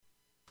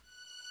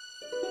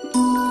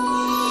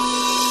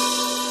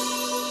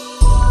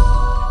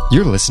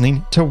You're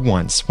listening to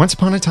Once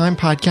Upon a Time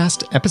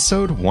podcast,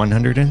 episode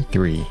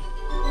 103.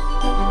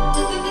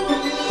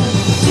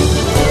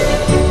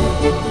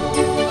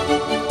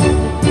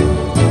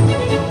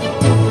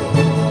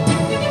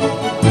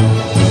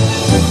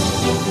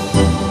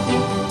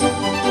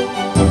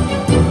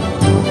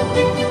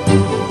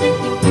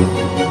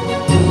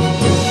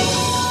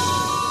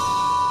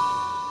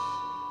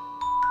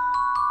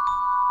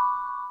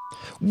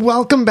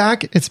 Welcome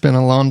back. It's been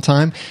a long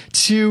time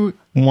to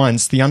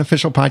Once, the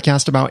unofficial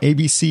podcast about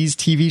ABC's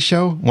TV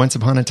show, Once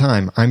Upon a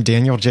Time. I'm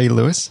Daniel J.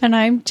 Lewis. And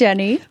I'm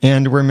Jenny.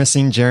 And we're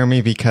missing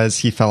Jeremy because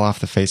he fell off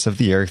the face of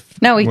the earth.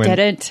 No, he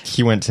didn't.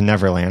 He went to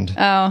Neverland.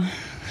 Oh.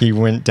 He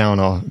went down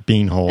a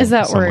beanhole. Is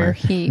that somewhere. where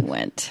he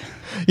went?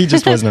 He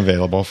just wasn't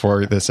available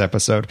for this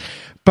episode.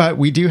 But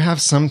we do have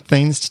some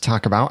things to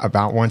talk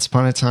about Once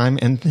Upon a Time,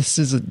 and this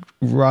is a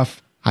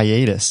rough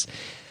hiatus.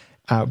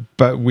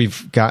 But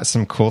we've got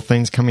some cool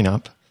things coming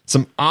up.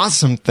 Some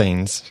awesome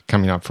things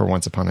coming up for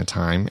Once Upon a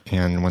Time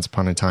and Once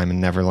Upon a Time in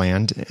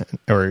Neverland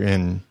or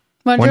in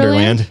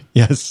Wonderland.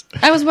 Yes.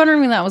 I was wondering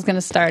when that was going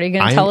to start. Are you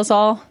going to tell us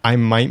all? I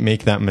might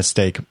make that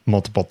mistake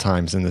multiple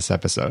times in this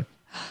episode.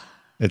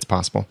 It's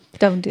possible.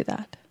 Don't do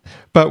that.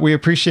 But we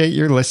appreciate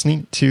your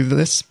listening to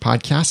this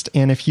podcast.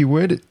 And if you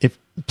would,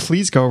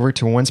 please go over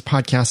to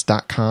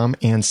oncepodcast.com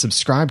and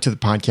subscribe to the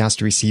podcast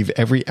to receive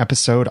every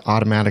episode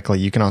automatically.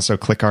 You can also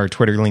click our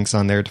Twitter links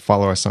on there to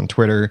follow us on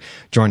Twitter,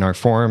 join our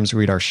forums,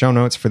 read our show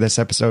notes for this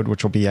episode,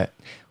 which will be at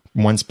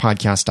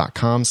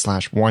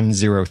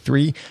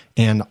oncepodcast.com/103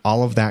 and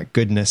all of that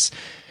goodness.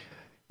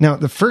 Now,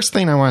 the first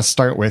thing I want to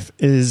start with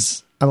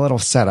is a little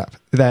setup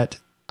that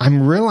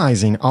I'm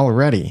realizing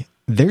already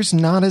there's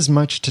not as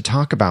much to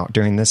talk about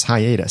during this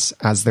hiatus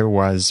as there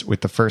was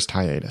with the first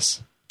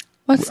hiatus.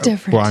 What's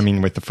different? Well, I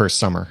mean, with the first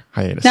summer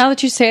hiatus. Now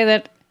that you say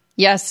that,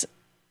 yes,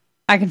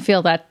 I can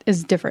feel that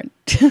is different.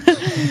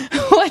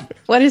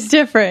 What is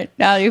different?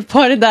 Now you've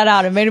pointed that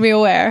out and made me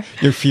aware.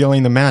 You're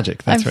feeling the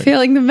magic. That's I'm right.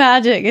 feeling the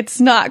magic. It's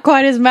not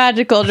quite as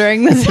magical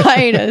during this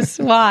hiatus.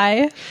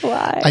 Why?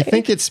 I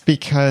think it's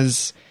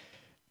because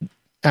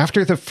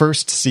after the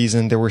first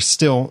season, there were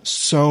still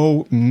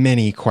so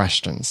many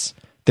questions.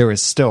 There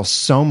was still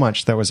so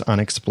much that was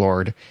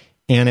unexplored.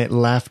 And it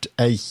left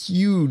a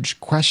huge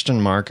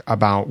question mark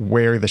about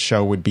where the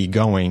show would be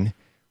going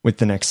with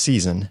the next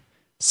season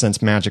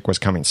since magic was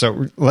coming.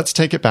 So let's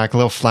take it back, a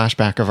little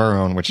flashback of our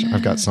own, which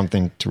I've got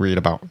something to read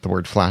about the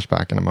word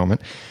flashback in a moment.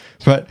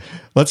 But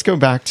let's go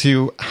back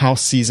to how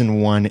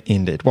season one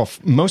ended. Well,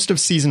 most of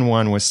season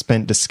one was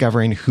spent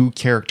discovering who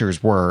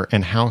characters were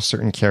and how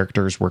certain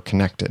characters were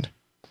connected,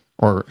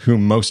 or who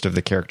most of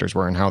the characters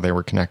were and how they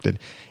were connected,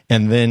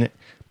 and then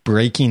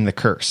breaking the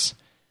curse.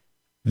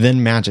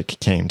 Then magic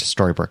came to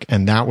Storybrooke,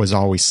 and that was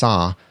all we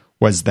saw,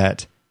 was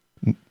that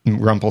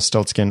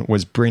Rumpelstiltskin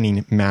was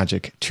bringing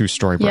magic to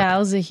Storybrooke. Yeah, it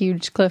was a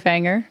huge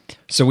cliffhanger.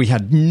 So we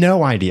had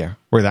no idea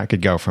where that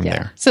could go from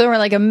there. So there were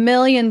like a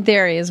million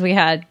theories we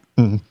had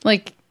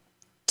like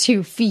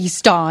to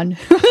feast on.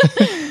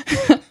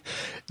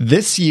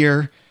 This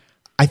year,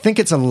 I think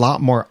it's a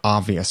lot more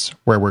obvious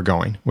where we're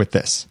going with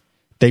this.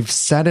 They've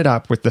set it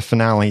up with the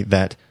finale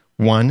that,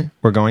 one,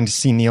 we're going to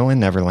see Neil in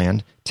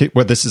Neverland.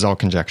 Well, this is all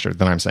conjecture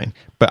that I'm saying,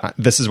 but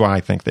this is why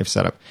I think they've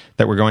set up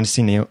that we're going to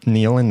see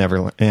Neil in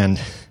Neverland and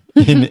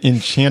in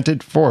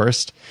Enchanted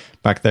Forest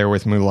back there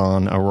with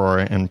Mulan,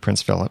 Aurora, and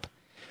Prince Philip.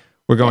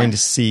 We're going to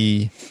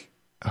see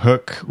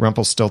Hook,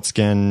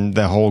 Rumpelstiltskin,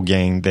 the whole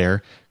gang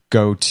there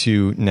go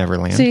to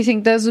Neverland. So you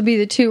think those would be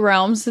the two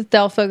realms that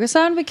they'll focus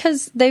on?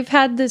 Because they've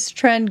had this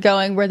trend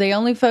going where they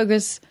only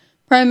focus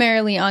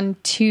primarily on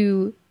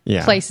two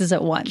places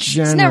at once.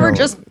 It's never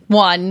just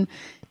one,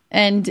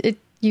 and it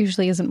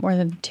usually isn't more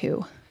than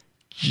two.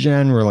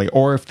 Generally.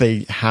 Or if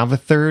they have a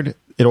third,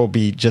 it'll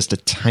be just a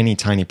tiny,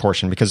 tiny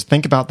portion. Because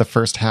think about the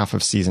first half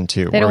of season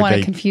two. They don't want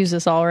to confuse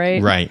us all, right?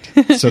 Right.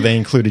 So they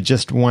included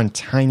just one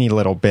tiny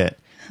little bit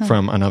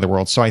from Another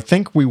World. So I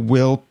think we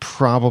will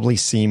probably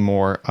see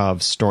more of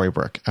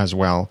Storybrooke as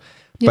well.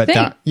 You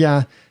think?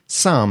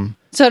 Some.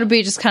 So it'll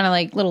be just kind of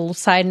like little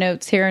side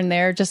notes here and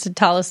there just to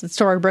tell us that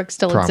Storybrooke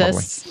still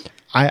exists.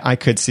 I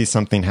could see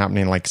something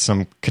happening, like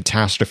some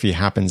catastrophe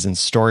happens in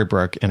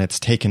Storybrooke and it's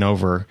taken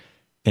over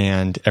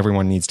and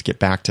everyone needs to get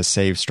back to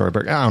save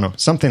Storybrooke. I don't know,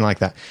 something like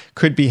that.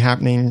 Could be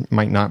happening,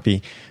 might not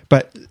be.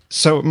 But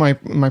so my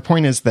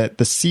point is that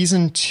the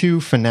season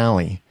 2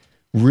 finale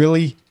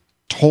really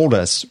told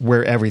us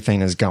where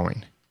everything is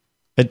going.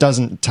 It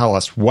doesn't tell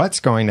us what's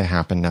going to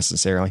happen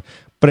necessarily,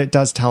 but it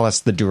does tell us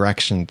the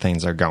direction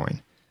things are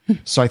going.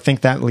 So I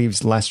think that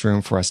leaves less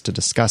room for us to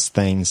discuss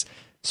things.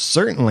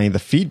 Certainly the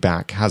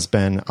feedback has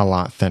been a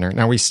lot thinner.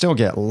 Now we still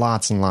get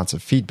lots and lots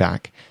of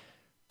feedback,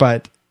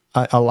 but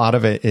a lot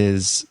of it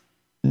is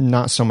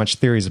not so much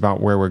theories about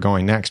where we're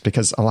going next,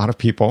 because a lot of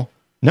people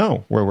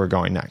know where we're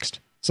going next.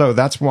 So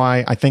that's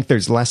why I think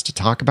there's less to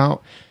talk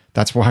about.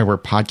 That's why we're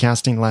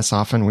podcasting less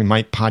often. We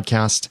might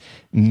podcast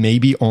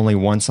maybe only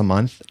once a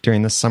month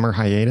during the summer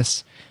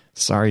hiatus.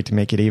 Sorry to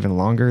make it even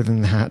longer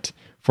than that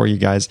for you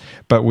guys.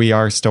 But we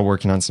are still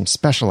working on some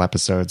special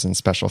episodes and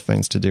special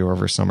things to do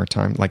over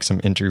summertime, like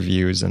some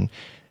interviews and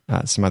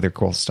some other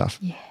cool stuff.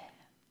 Yeah.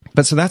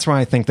 But so that's why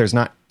I think there's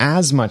not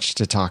as much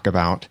to talk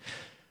about,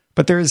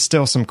 but there is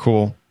still some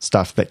cool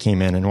stuff that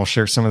came in, and we'll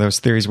share some of those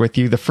theories with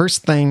you. The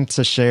first thing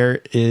to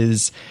share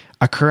is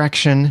a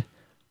correction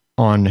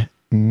on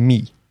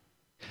me.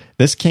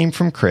 This came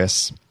from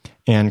Chris,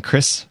 and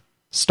Chris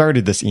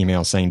started this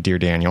email saying, "Dear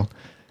Daniel,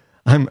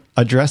 I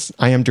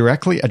am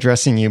directly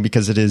addressing you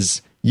because it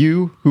is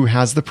you who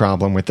has the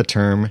problem with the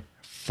term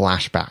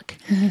flashback.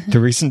 The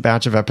recent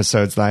batch of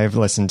episodes that I have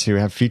listened to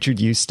have featured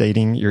you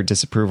stating your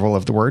disapproval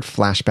of the word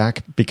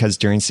flashback because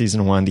during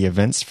season 1, the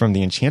events from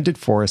the Enchanted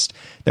Forest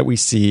that we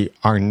see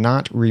are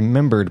not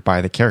remembered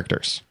by the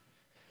characters."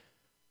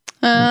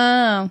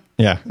 Oh.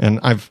 Yeah, and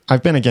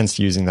I've been against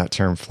using that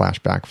term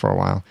flashback for a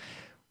while.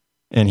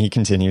 And he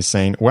continues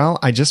saying, "Well,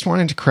 I just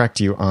wanted to correct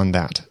you on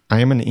that. I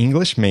am an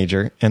English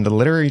major, and the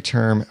literary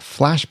term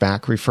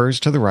flashback refers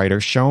to the writer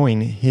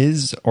showing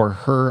his or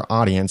her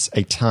audience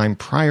a time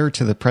prior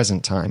to the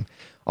present time,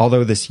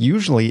 although this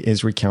usually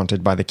is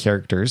recounted by the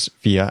characters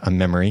via a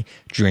memory,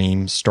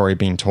 dream, story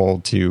being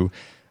told to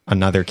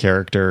another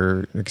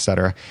character,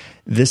 etc.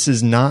 This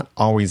is not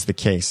always the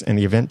case, and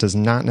the event does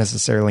not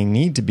necessarily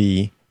need to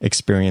be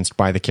experienced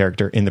by the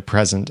character in the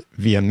present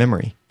via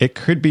memory. It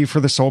could be for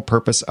the sole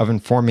purpose of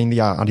informing the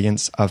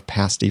audience of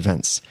past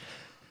events.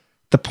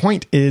 The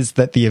point is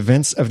that the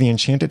events of the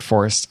Enchanted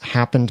Forest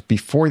happened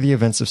before the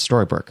events of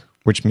Storybrooke,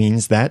 which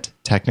means that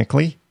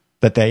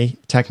they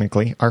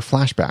technically are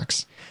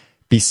flashbacks.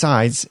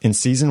 Besides, in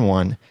season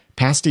 1,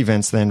 past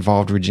events that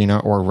involved Regina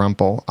or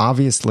Rumple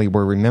obviously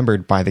were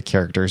remembered by the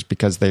characters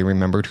because they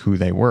remembered who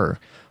they were.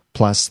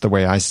 Plus, the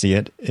way I see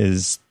it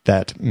is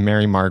that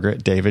Mary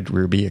Margaret, David,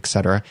 Ruby,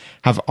 etc.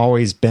 have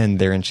always been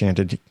their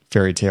enchanted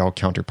fairy tale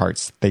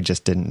counterparts. They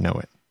just didn't know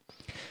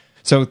it.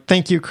 So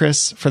thank you,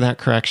 Chris, for that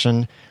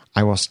correction.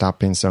 I will stop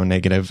being so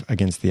negative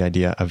against the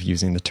idea of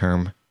using the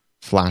term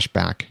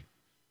flashback.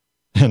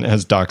 And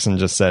as Doxson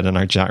just said in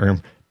our chat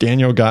room,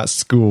 Daniel got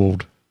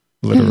schooled,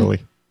 literally.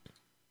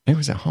 It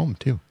was at home,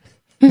 too.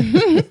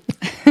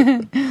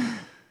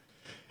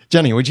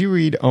 Jenny, would you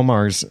read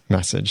Omar's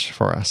message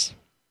for us?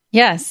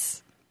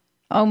 Yes.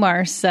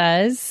 Omar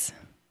says,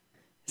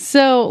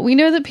 "So we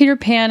know that Peter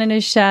Pan and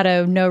his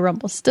shadow know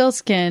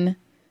Rumpelstiltskin."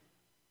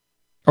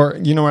 Or,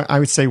 you know what? I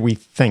would say we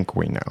think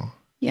we know.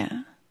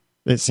 Yeah.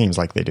 It seems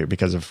like they do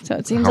because of so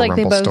it seems how like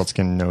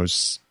Rumpelstiltskin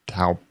knows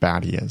how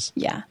bad he is.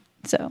 Yeah.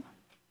 So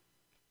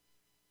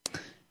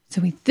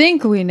we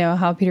think we know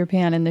how Peter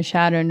Pan and the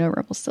shadow know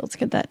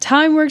Rumpelstiltskin. That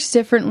time works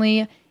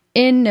differently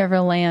in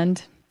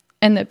Neverland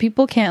and that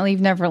people can't leave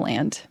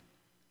Neverland.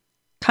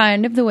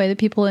 Kind of the way that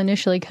people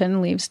initially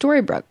couldn't leave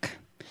Storybrooke.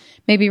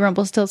 Maybe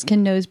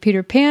Rumpelstiltskin knows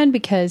Peter Pan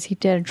because he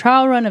did a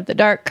trial run of the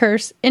Dark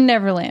Curse in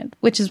Neverland,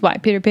 which is why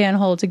Peter Pan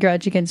holds a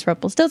grudge against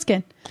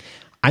Rumpelstiltskin.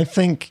 I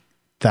think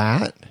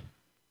that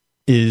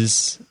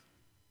is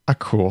a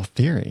cool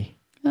theory.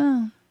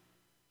 Oh.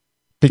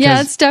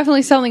 Yeah, it's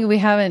definitely something we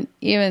haven't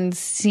even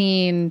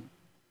seen,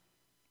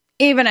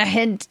 even a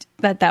hint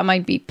that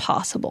might be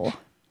possible.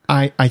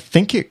 I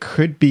think it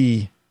could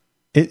be,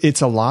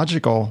 it's a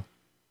logical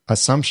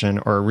assumption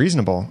or a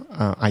reasonable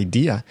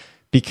idea,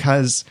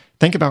 because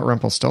think about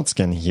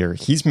Rumpelstiltskin here.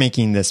 He's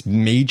making this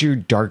major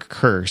dark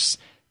curse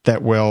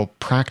that will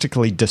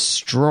practically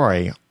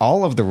destroy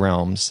all of the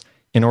realms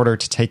in order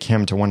to take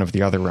him to one of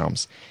the other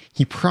realms.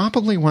 He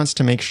probably wants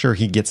to make sure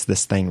he gets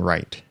this thing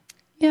right.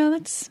 Yeah,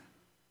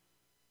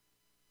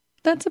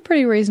 that's a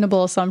pretty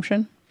reasonable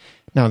assumption.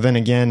 Now, then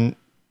again,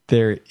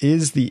 there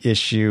is the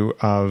issue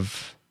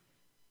of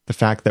the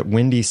fact that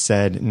Wendy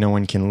said no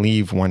one can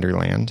leave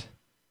Wonderland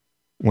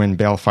when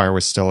Balefire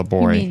was still a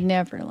boy. You mean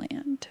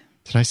Neverland.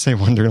 Did I say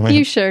Wonderland?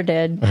 You sure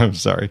did. I'm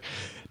sorry.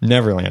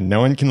 Neverland. No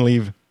one can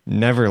leave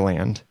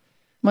Neverland.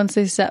 Once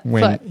they set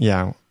foot.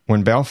 Yeah,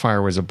 when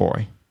Balefire was a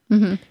boy.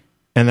 Mm-hmm.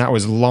 And that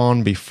was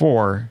long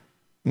before,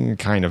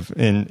 kind of,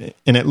 in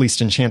at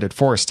least Enchanted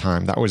Forest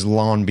time, that was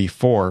long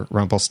before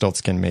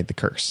Rumpelstiltskin made the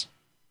curse.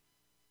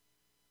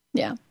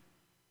 Yeah.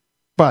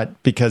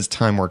 But because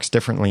time works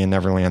differently in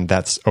Neverland,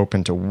 that's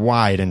open to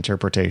wide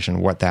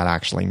interpretation what that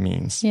actually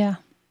means. Yeah.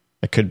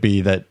 It could be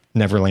that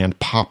Neverland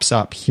pops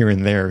up here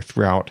and there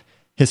throughout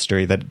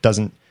history that it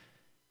doesn't.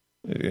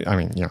 I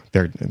mean,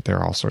 there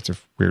are all sorts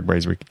of weird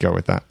ways we could go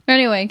with that.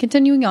 Anyway,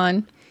 continuing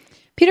on.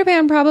 Peter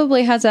Pan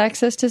probably has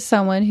access to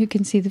someone who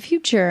can see the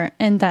future,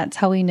 and that's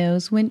how he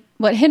knows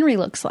what Henry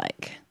looks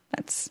like.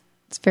 That's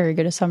a very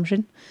good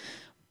assumption.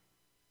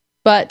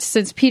 But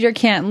since Peter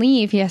can't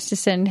leave, he has to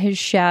send his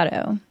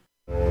shadow.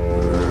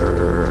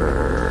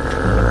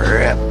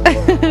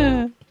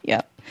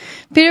 Yep.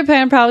 Peter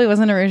Pan probably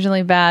wasn't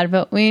originally bad,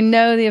 but we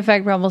know the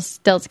effect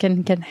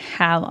Rumpelstiltskin can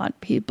have on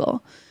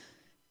people.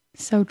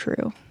 So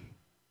true.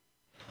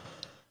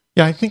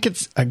 Yeah, I think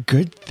it's a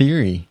good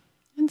theory.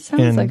 It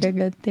sounds like a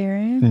good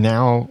theory.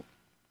 Now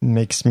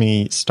makes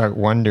me start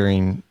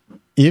wondering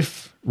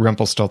if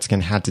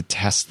Rumpelstiltskin had to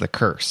test the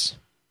curse,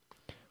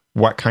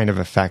 what kind of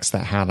effects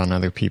that had on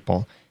other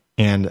people.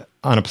 And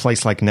on a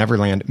place like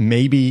Neverland,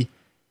 maybe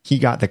he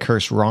got the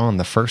curse wrong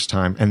the first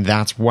time, and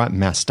that's what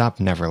messed up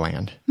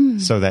Neverland.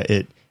 So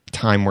that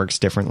time works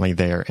differently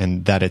there,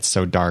 and that it's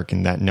so dark,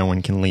 and that no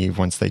one can leave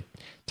once they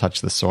touch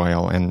the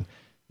soil, and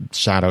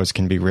shadows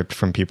can be ripped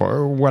from people,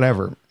 or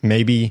whatever.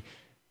 Maybe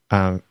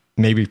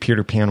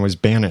Peter Pan was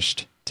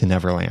banished to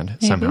Neverland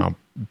somehow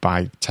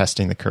by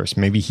testing the curse.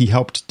 Maybe he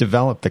helped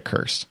develop the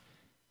curse.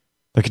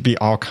 There could be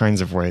all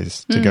kinds of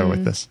ways to go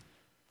with this.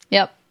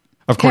 Yep.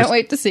 Of course, can't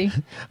wait to see.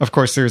 Of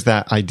course, there's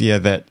that idea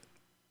that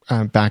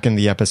back in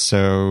the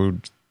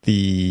episode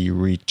The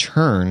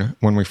Return,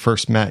 when we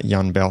first met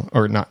Jan Bale,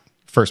 or not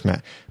first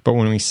met, but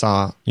when we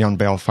saw Jan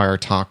Balefire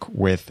talk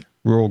with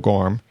Rule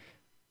Gorm,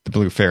 the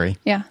Blue Fairy,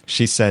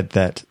 she said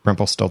that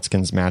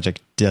Rumpelstiltskin's magic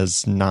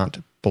does not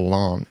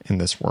belong in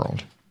this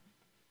world.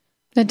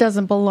 It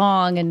doesn't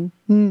belong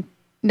in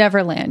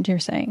Neverland, you're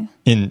saying?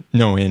 In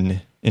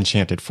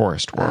Enchanted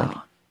Forest world.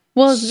 Oh.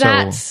 Well,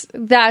 that's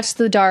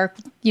the dark,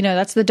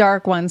 that's the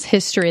Dark One's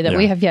history that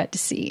we have yet to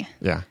see.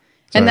 Yeah.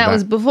 So and that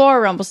was before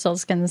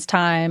Rumpelstiltskin's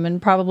time,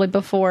 and probably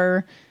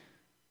before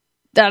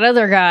that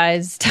other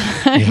guy's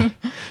time. Yeah.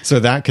 So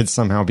that could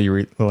somehow be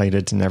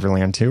related to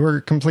Neverland too,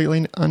 or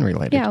completely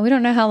unrelated. Yeah, we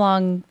don't know how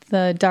long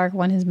the Dark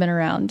One has been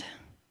around.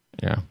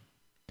 Yeah.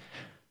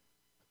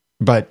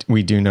 But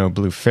we do know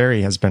Blue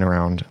Fairy has been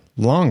around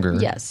longer.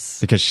 Yes.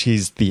 Because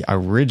she's the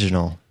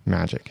original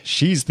magic.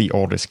 She's the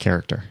oldest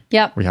character.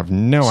 Yep. We have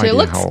no idea how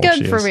old she is. She looks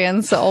good for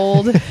being so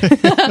old.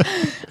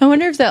 I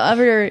wonder if they'll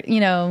ever,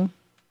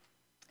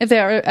 if they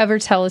ever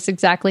tell us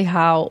exactly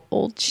how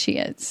old she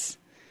is.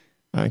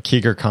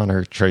 Keegan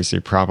Connor Tracy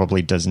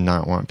probably does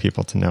not want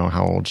people to know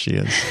how old she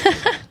is.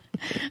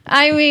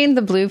 I mean,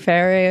 the Blue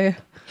Fairy.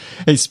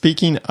 Hey,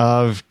 speaking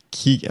of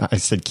I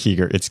said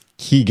Keegan. It's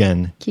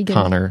Keegan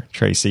Connor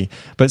Tracy.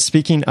 But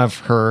speaking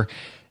of her,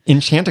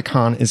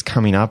 Enchanticon is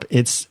coming up.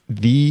 It's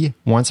the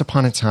Once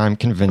Upon a Time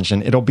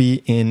convention. It'll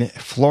be in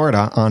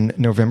Florida on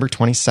November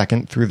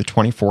 22nd through the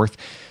 24th.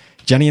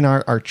 Jenny and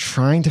I are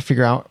trying to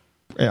figure out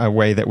a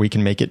way that we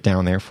can make it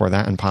down there for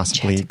that and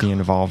possibly be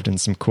involved in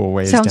some cool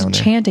ways down there. Sounds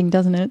enchanting,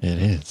 doesn't it?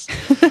 It is.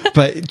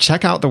 But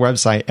check out the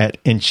website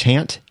at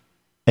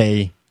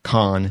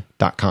enchantacon.com,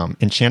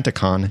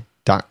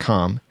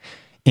 enchanticon.com.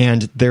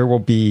 And there will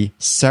be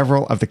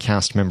several of the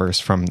cast members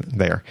from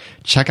there.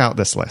 Check out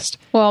this list.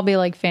 Well, I'll be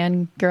like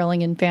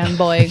fangirling and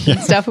fanboy and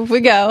stuff if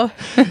we go.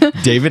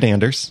 David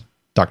Anders,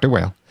 Dr.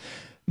 Whale.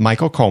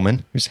 Michael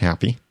Coleman, who's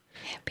Happy.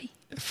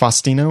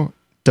 Faustino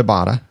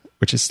Dabata,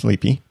 which is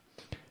Sleepy.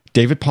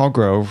 David Paul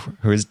Grove,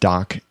 who is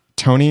Doc.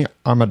 Tony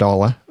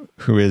Armadola,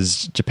 who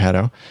is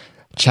Geppetto.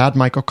 Chad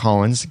Michael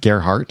Collins,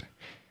 Gerhardt.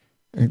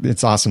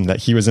 It's awesome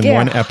that he was in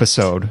one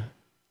episode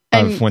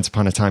of Once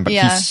Upon a Time, but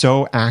he's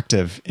so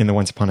active in the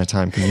Once Upon a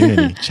Time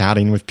community,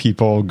 chatting with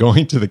people,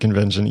 going to the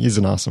convention. He's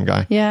an awesome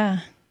guy. Yeah.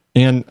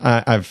 And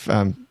I've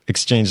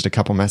exchanged a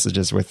couple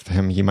messages with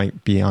him. He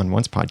might be on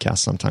Once podcast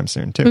sometime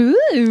soon, too.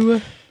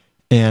 Ooh.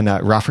 And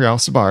Raphael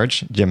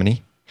Sabarge,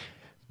 Jiminy.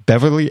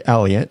 Beverly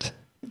Elliott,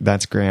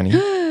 that's Granny.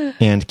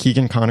 And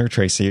Keegan Connor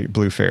Tracy,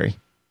 Blue Fairy.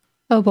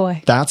 Oh,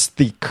 boy. That's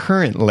the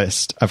current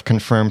list of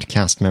confirmed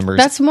cast members.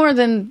 That's more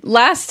than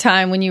last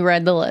time when you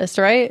read the list,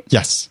 right?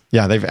 Yes.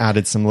 Yeah, they've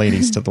added some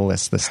ladies to the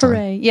list this time.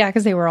 Hooray. Yeah,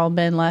 because they were all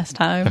men last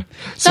time.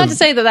 Not to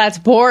say that that's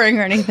boring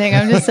or anything.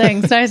 I'm just saying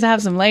it's nice to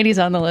have some ladies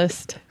on the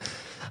list.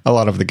 A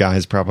lot of the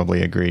guys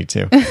probably agree,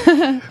 too.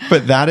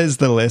 But that is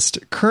the list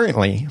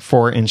currently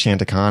for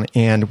Enchanticon,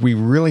 and we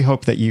really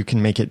hope that you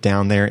can make it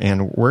down there,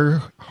 and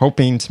we're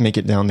hoping to make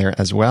it down there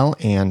as well,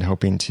 and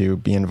hoping to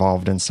be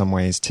involved in some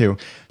ways, too.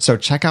 So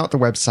check out the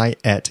website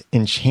at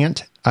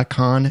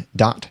enchanticon.com.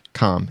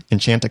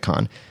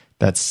 Enchanticon.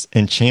 That's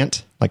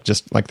enchant,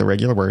 just like the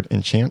regular word,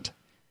 enchant,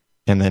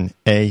 and then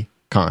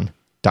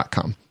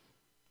acon.com.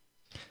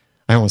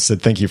 I almost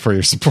said thank you for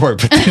your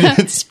support, but they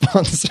didn't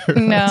sponsor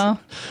No.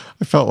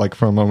 I felt like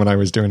for a moment I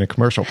was doing a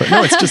commercial, but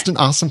no, it's just an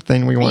awesome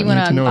thing we want you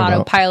to know about. You went on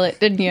autopilot,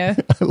 didn't you?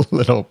 A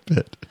little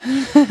bit.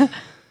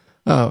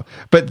 But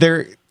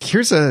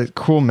here's a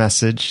cool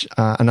message,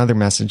 another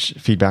message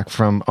feedback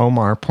from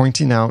Omar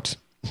pointing out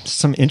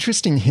some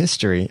interesting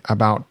history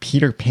about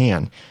Peter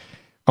Pan.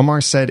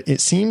 Omar said,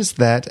 it seems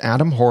that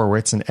Adam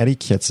Horowitz and Eddie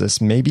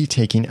Kitsis may be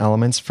taking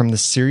elements from the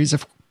series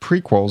of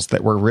prequels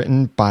that were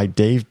written by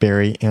Dave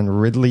Barry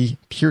and Ridley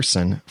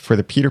Pearson for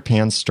the Peter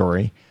Pan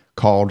story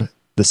called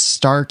the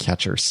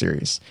Starcatcher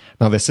series.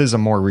 Now, this is a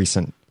more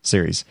recent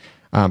series,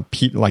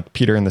 like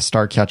Peter and the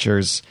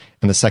Starcatchers,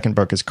 and the second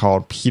book is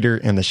called Peter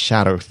and the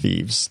Shadow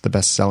Thieves, the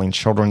best-selling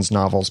children's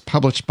novels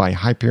published by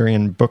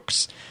Hyperion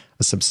Books,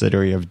 a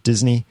subsidiary of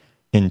Disney,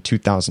 in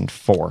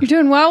 2004. You're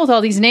doing well with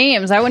all these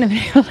names. I wouldn't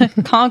have been able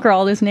to conquer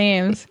all these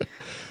names.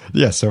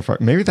 Yeah, so far.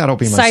 Maybe that'll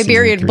be my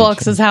Siberian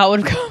Books is how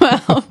it would come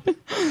out.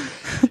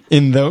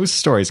 In those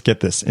stories, get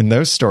this, in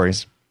those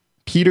stories,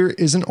 Peter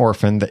is an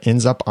orphan that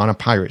ends up on a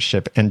pirate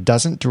ship and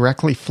doesn't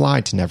directly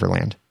fly to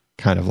Neverland,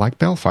 kind of like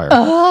Balefire.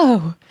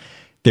 Oh.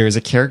 There is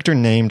a character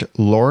named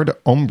Lord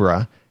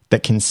Umbra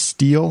that can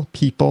steal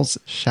people's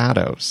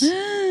shadows.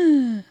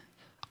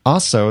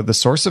 Also, the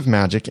source of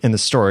magic in the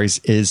stories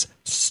is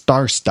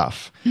star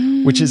stuff,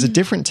 which is a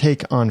different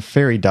take on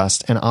fairy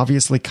dust and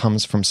obviously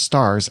comes from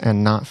stars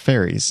and not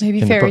fairies.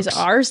 Maybe fairies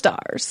are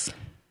stars.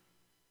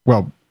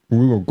 Well,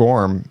 Rue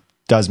Gorm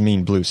does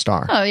mean blue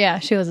star. Oh yeah,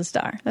 she was a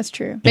star. That's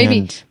true.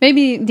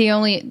 Maybe the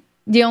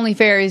only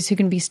fairies who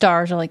can be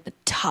stars are like the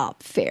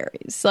top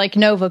fairies. Like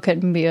Nova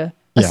couldn't be a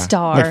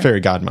star. Like fairy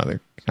godmother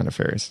kind of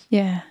fairies.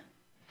 Yeah.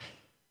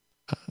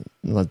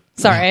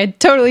 Sorry, I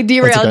totally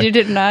derailed you,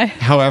 didn't I?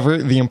 However,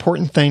 the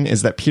important thing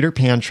is that Peter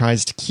Pan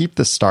tries to keep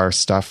the star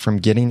stuff from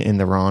getting in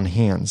the wrong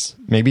hands.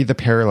 Maybe the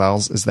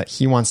parallels is that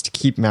he wants to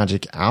keep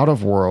magic out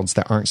of worlds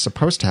that aren't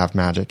supposed to have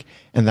magic,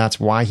 and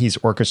that's why he's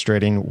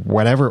orchestrating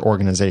whatever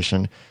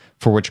organization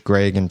for which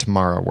Greg and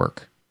Tamara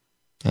work.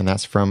 And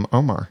that's from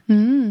Omar.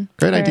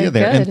 Great idea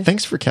there. Good. And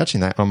thanks for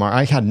catching that, Omar.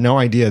 I had no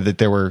idea that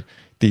there were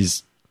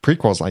these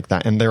prequels like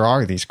that, and there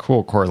are these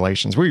cool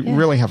correlations. We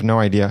really have no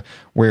idea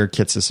where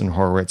Kitsis and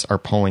Horowitz are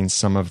pulling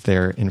some of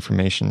their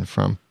information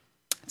from.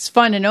 It's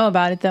fun to know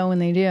about it, though, when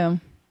they do.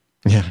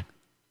 Yeah.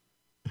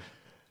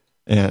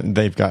 And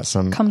they've got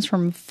some... Comes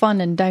from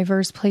fun and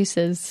diverse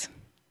places.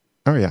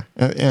 Oh, yeah.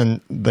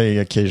 And they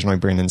occasionally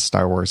bring in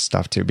Star Wars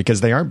stuff, too, because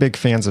they are big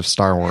fans of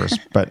Star Wars,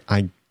 but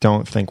I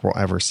don't think we'll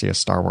ever see a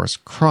Star Wars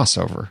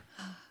crossover.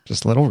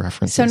 Just little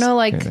references. So no,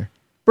 like,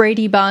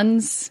 Brady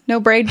buns? No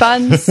braid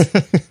buns?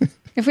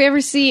 If we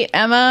ever see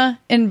Emma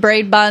in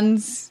braid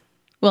buns,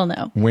 we'll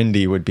know.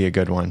 Wendy would be a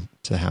good one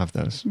to have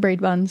those.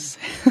 Braid buns.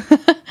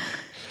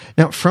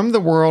 Now, from the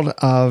world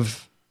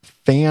of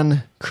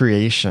fan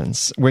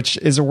creations, which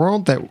is a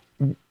world that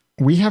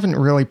we haven't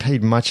really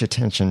paid much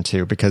attention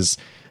to because,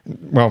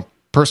 well,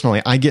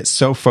 personally, I get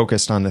so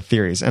focused on the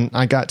theories. And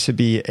I got to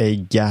be a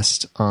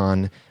guest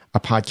on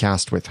a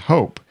podcast with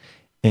Hope.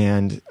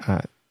 And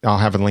I'll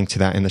have a link to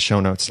that in the show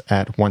notes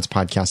at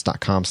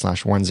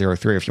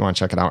oncepodcast.com/103 if you want to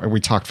check it out.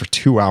 We talked for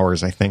 2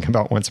 hours, I think,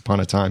 about Once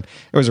Upon a Time.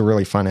 It was a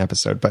really fun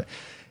episode, but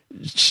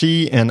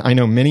she and I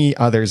know many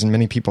others and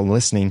many people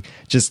listening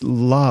just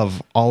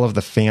love all of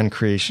the fan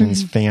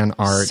creations, fan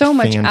art, so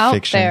much fan out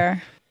fiction.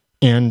 There.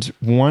 And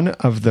one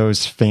of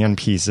those fan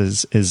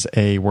pieces is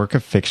a work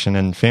of fiction,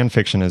 and fan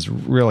fiction is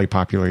really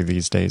popular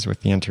these days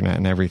with the internet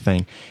and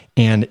everything.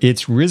 And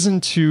it's risen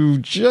to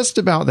just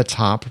about the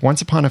top.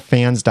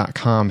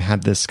 OnceUponAFans.com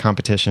had this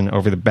competition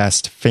over the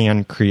best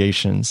fan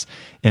creations,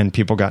 and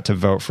people got to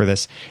vote for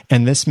this.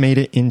 And this made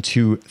it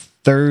into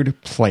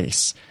 3rd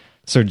place.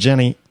 So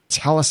Jenny,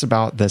 tell us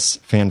about this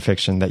fan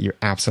fiction that you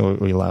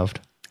absolutely loved.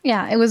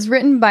 Yeah, it was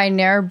written by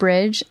Nara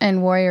Bridge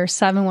and Warrior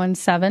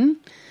 717.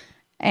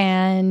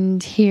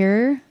 And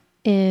here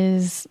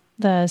is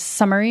the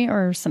summary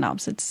or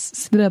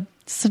synopsis.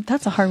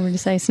 That's a hard word to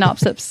say.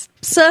 Synopsis.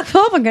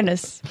 Oh my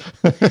goodness.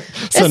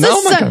 It's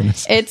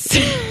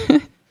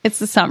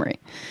the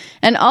summary.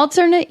 An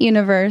alternate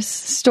universe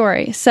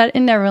story set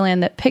in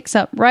Neverland that picks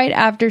up right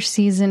after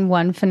season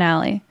 1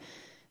 finale.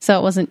 So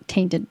it wasn't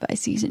tainted by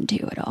season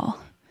 2 at all.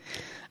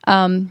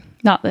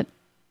 Not that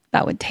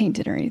would taint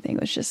it or anything.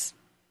 It was just,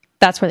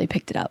 that's where they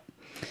picked it up.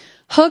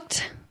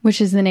 Hooked, which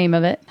is the name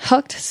of it,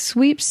 Hooked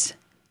sweeps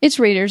its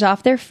readers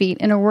off their feet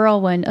in a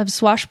whirlwind of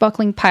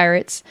swashbuckling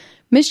pirates,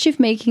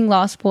 mischief-making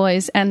lost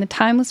boys, and the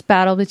timeless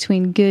battle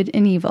between good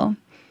and evil.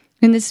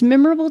 In this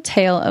memorable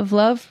tale of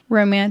love,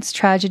 romance,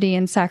 tragedy,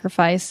 and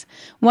sacrifice,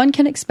 one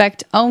can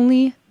expect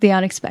only the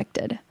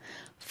unexpected.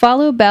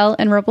 Follow Belle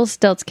and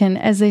Rumpelstiltskin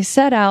as they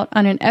set out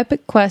on an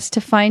epic quest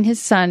to find his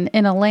son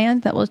in a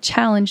land that will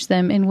challenge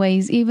them in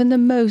ways even the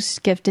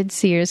most gifted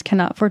seers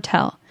cannot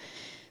foretell.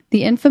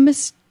 The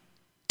infamous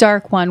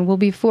Dark One will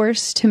be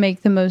forced to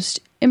make the most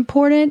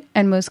important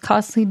and most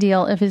costly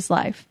deal of his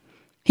life.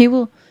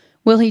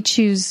 Will he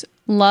choose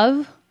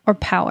love or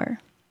power?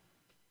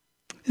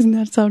 Doesn't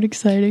that sound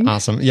exciting?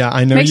 Awesome. Yeah,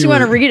 I know. Makes you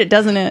want to read it,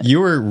 doesn't it? You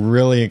were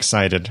really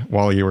excited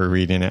while you were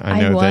reading it. I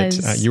know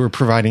that you were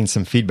providing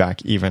some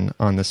feedback even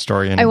on the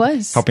story. And I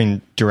was. Helping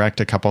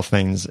direct a couple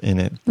things in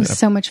it. It was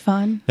so much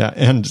fun. Yeah,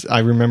 and I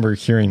remember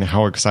hearing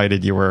how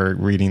excited you were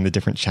reading the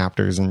different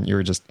chapters and you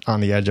were just on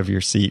the edge of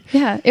your seat.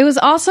 Yeah, it was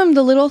awesome,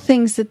 the little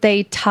things that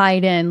they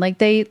tied in. Like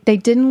they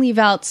didn't leave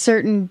out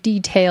certain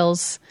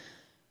details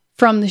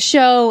from the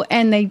show,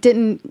 and they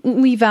didn't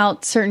leave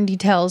out certain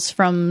details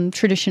from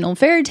traditional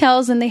fairy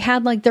tales, and they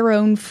had like their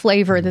own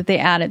flavor that they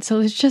added. So it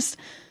was just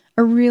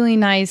a really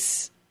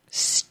nice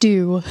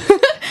stew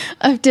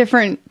of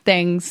different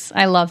things.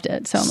 I loved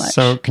it so much.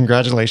 So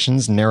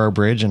congratulations, Narrow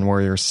Bridge and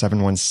Warrior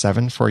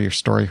 717 for your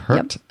story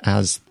Hooked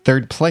as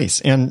 3rd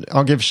place. And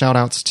I'll give shout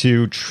outs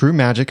to True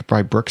Magic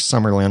by Brooke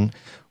Summerlin,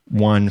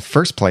 won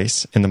 1st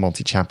place in the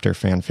multi-chapter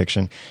fan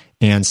fiction.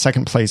 And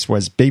 2nd place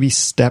was Baby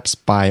Steps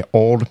by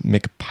Old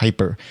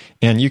McPiper.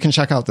 And you can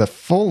check out the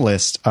full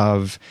list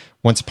of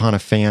Once Upon a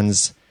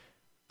Fan's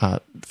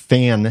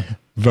fan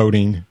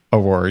voting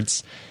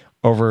awards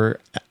over.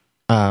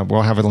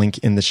 We'll have a link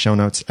in the show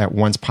notes at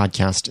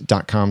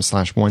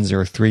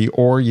oncepodcast.com/103,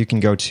 or you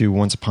can go to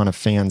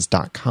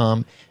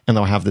oncepodcast.com and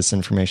they'll have this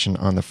information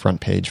on the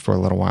front page for a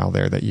little while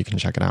there that you can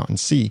check it out and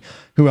see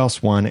who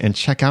else won and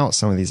check out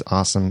some of these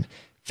awesome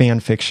fan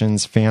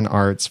fictions, fan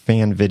arts,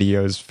 fan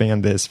videos,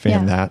 fan this,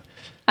 fan that.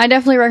 I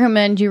definitely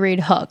recommend you read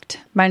Hooked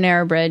by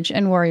Narrowbridge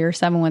and Warrior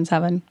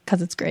 717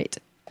 because it's great.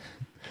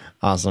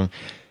 Awesome.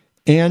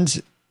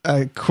 And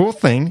a cool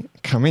thing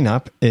coming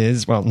up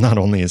is, well, not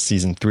only is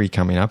season 3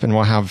 coming up, and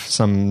we'll have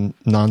some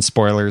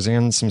non-spoilers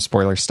and some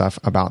spoiler stuff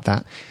about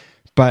that,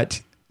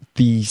 but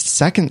the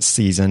second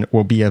season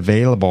will be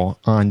available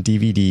on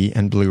DVD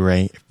and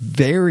Blu-ray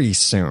very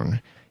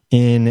soon,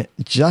 in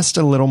just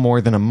a little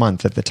more than a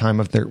month at the time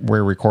of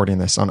we're recording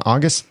this. On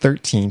August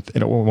 13th,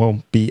 it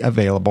will be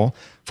available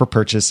for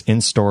purchase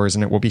in stores,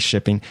 and it will be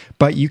shipping.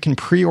 But you can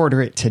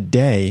pre-order it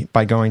today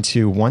by going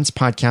to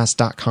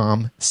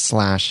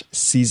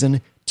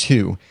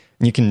oncepodcast.com/season2.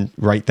 And you can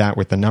write that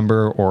with the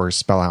number or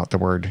spell out the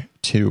word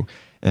 2,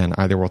 and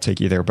either will take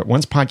you there. But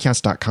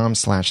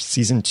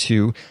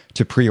oncepodcast.com/season2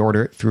 to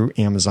pre-order it through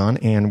Amazon.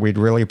 And we'd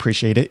really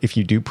appreciate it if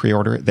you do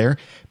pre-order it there,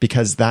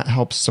 because that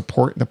helps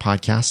support the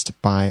podcast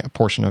by a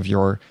portion of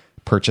your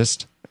purchase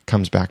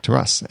comes back to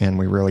us. And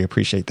we really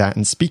appreciate that.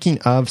 And speaking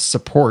of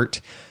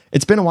support,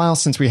 it's been a while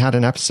since we had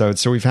an episode,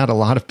 so we've had a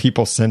lot of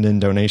people send in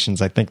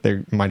donations. I think they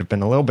might have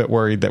been a little bit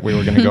worried that we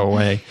were going to go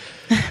away.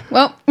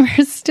 Well,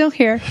 we're still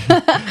here.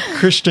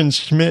 Christian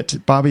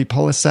Schmidt, Bobby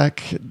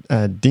Polasek,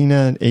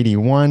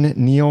 Dina81,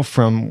 Neil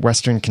from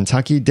Western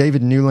Kentucky,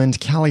 David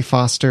Newland, Callie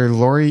Foster,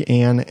 Lori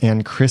Ann,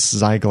 and Chris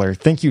Zeigler.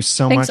 Thank you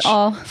so much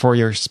for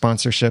your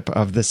sponsorship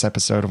of this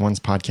episode of One's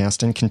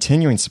Podcast and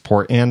continuing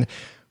support. And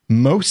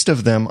most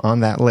of them on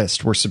that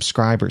list were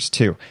subscribers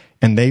too.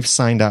 And they've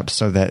signed up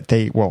so that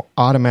they will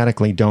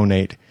automatically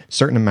donate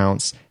certain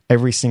amounts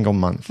every single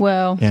month.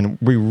 Wow. And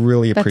we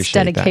really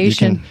appreciate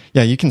dedication.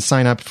 that. You can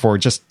sign up for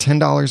just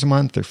 $10 a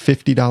month or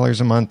 $50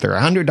 a month or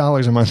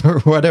 $100 a month or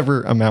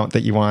whatever amount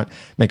that you want.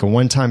 Make a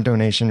one-time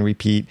donation,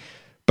 repeat.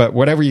 But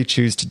whatever you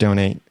choose to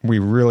donate, we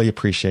really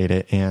appreciate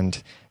it.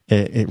 And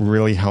it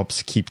really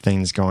helps keep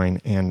things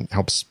going and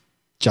helps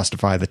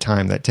justify the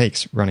time that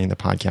takes running the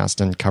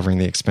podcast and covering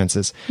the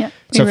expenses. Yeah,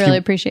 we really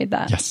appreciate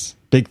that. Yes.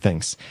 Big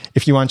thanks.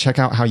 If you want to check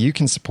out how you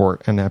can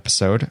support an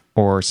episode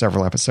or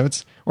several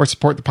episodes or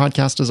support the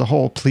podcast as a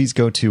whole, please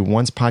go to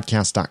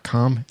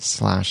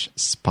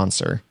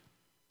oncepodcast.com/sponsor.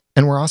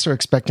 And we're also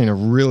expecting a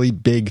really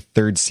big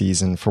third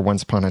season for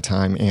Once Upon a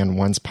Time and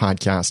One's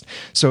Podcast.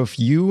 So if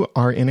you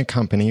are in a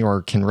company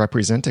or can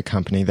represent a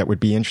company that would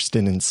be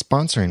interested in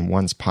sponsoring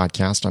One's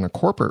Podcast on a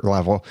corporate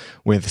level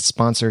with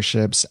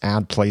sponsorships,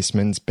 ad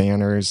placements,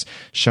 banners,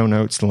 show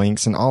notes,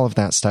 links, and all of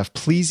that stuff,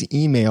 please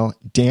email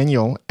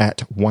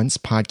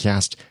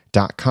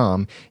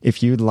Daniel@oncepodcast.com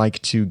if you'd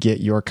like to get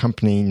your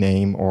company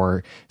name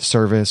or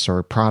service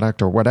or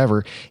product or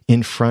whatever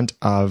in front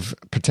of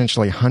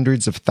potentially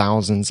hundreds of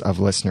thousands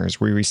of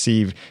listeners. We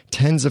receive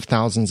tens of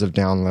thousands of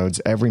downloads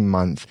every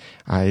month.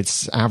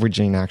 It's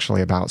averaging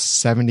actually about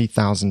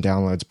 70,000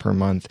 downloads per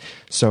month.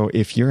 So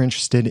if you're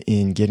interested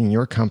in getting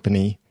your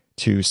company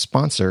to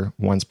sponsor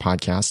One's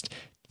Podcast,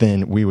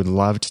 then we would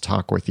love to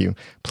talk with you.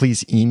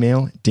 Please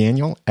email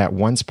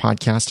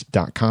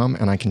Daniel@oncepodcast.com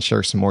and I can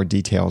share some more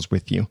details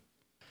with you.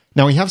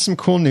 Now, we have some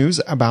cool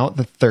news about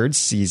the third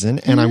season,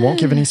 and I won't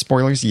give any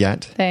spoilers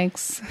yet.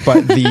 Thanks.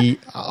 But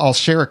I'll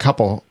share a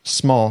couple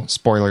small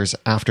spoilers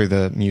after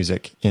the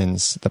music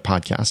ends the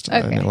podcast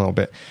in a little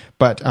bit.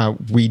 But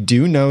we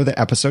do know the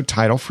episode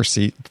title for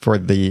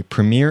the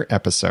premiere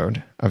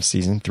episode of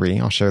season 3.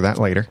 I'll share that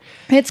later.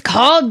 It's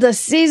called the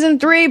season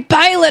 3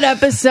 pilot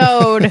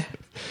episode.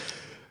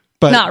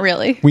 But not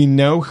really. We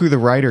know who the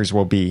writers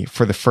will be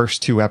for the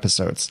first 2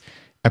 episodes.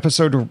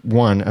 Episode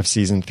 1 of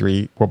season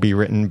 3 will be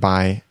written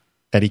by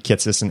Eddie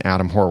Kitsis and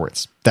Adam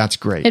Horowitz. That's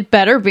great. It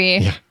better be.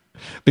 Yeah.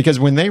 Because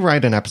when they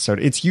write an episode,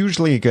 it's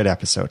usually a good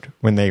episode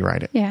when they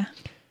write it. Yeah,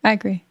 I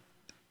agree.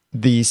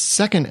 The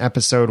second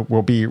episode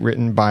will be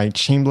written by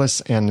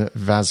Chambliss and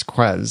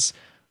Vasquez.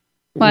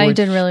 Well, you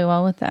did really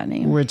well with that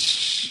name.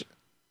 Which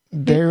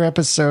their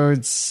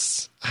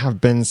episodes have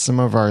been some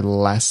of our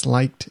less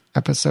liked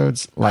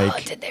episodes.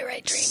 Like did they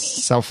write Dreamy?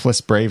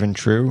 Selfless, Brave, and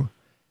True.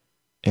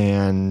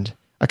 And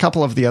a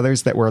couple of the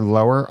others that were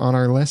lower on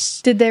our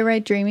list. Did they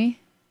write Dreamy?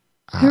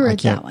 Who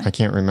wrote that one? I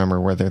can't remember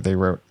whether they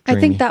wrote Dreamy.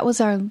 I think that was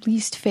our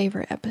least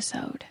favorite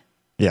episode.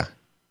 Yeah.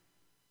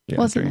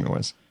 Wasn't Dreamy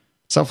was.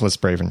 Selfless,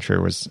 Brave, and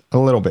True was a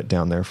little bit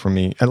down there for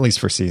me, at least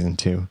for season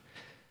 2.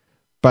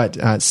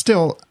 But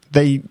still,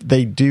 they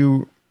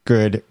do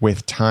good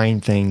with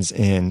tying things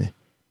in.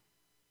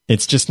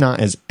 It's just not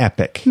as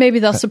epic. Maybe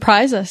they'll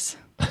surprise us.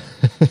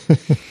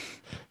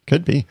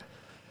 Could be.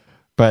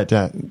 But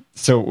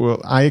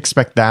I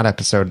expect that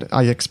episode.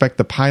 I expect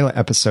the pilot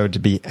episode to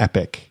be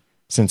epic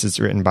since it's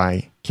written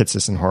by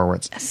Kitsis and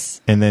Horowitz.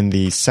 Yes. And then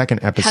the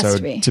second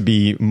episode to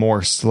be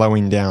more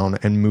slowing down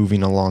and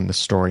moving along the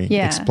story,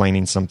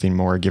 explaining something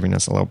more, giving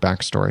us a little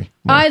backstory.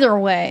 More. Either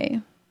way,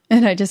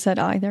 and I just said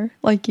either,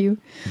 like you,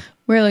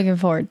 we're looking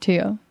forward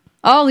to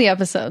all the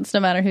episodes,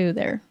 no matter who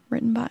they're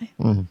written by.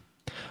 Mm-hmm.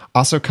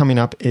 Also coming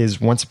up is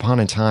Once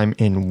Upon a Time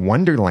in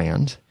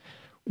Wonderland,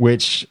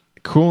 which,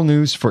 cool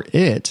news for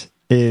it,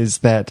 is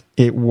that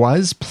it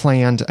was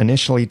planned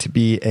initially to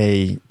be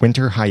a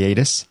winter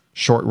hiatus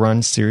short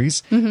run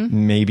series,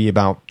 maybe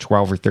about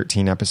 12 or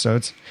 13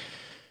 episodes.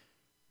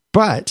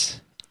 But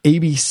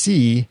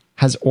ABC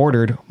has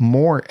ordered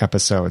more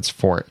episodes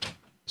for it.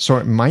 So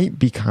it might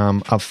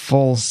become a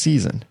full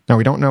season. Now,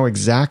 we don't know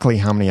exactly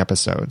how many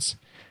episodes,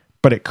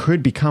 but it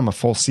could become a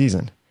full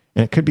season.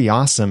 And it could be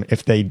awesome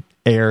if they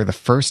air the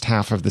first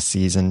half of the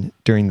season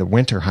during the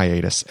winter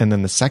hiatus and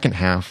then the second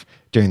half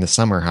during the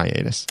summer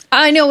hiatus.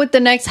 I know what the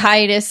next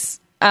hiatus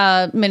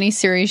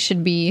miniseries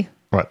should be.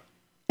 What?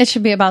 It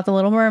should be about the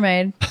Little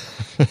Mermaid.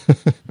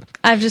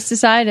 I've just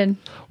decided.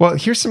 Well,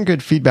 here's some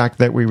good feedback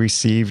that we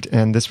received,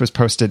 and this was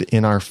posted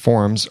in our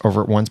forums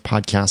over at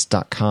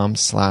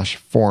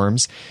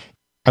oncepodcast.com/forums.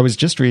 I was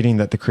just reading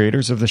that the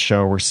creators of the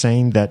show were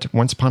saying that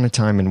Once Upon a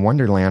Time in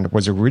Wonderland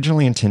was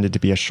originally intended to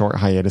be a short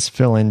hiatus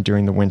fill-in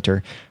during the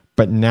winter,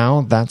 but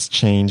now that's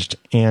changed,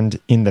 and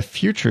in the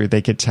future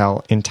they could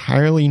tell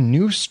entirely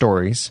new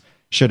stories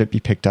should it be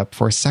picked up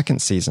for a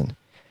second season.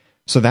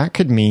 So that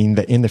could mean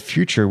that in the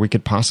future we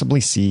could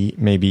possibly see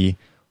maybe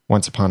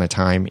Once Upon a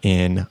Time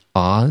in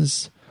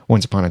Oz,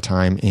 Once Upon a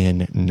Time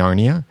in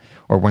Narnia,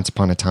 or Once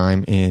Upon a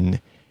Time in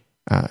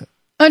Under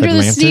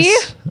Atlantis, the Sea?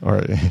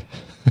 or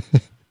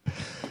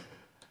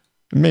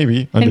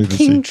maybe Under the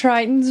Sea. King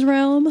Triton's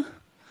realm.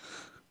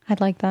 I'd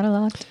like that a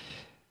lot.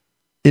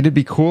 It'd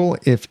be cool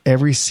if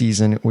every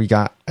season we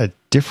got a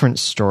different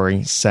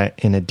story set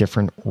in a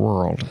different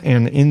world.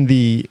 And in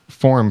the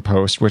forum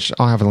post, which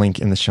I'll have a link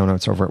in the show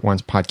notes over at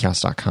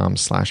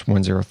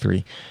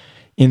oncepodcast.com/103,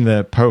 in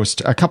the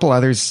post, a couple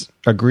others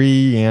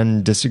agree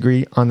and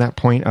disagree on that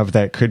point of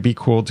that it could be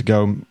cool to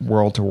go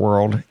world to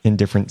world in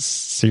different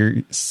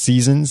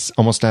seasons,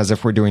 almost as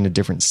if we're doing a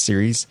different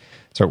series.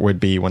 So it would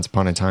be Once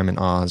Upon a Time in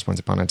Oz, Once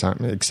Upon a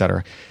Time,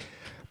 etc.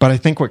 But I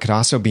think what could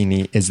also be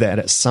neat is that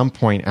at some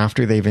point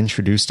after they've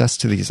introduced us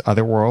to these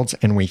other worlds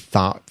and we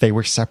thought they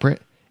were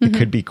separate, it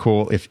could be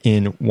cool if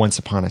in Once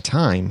Upon a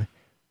Time,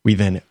 we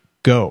then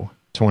go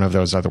to one of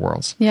those other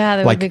worlds. Yeah,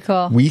 that would be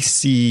cool. We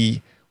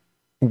see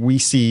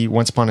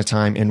Once Upon a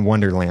Time in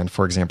Wonderland,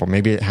 for example.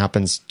 Maybe it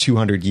happens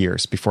 200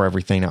 years before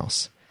everything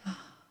else.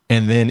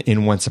 And then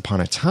in Once Upon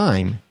a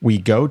Time, we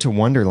go to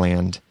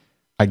Wonderland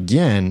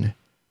again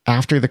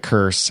after the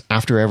curse,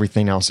 after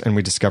everything else, and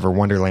we discover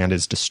Wonderland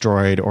is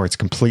destroyed or it's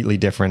completely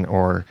different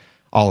or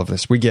all of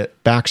this. We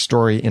get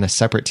backstory in a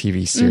separate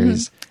TV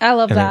series. I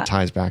love and that. And it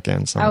ties back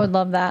in. I would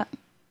love that.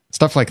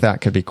 Stuff like that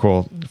could be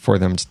cool for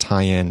them to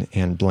tie in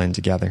and blend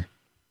together.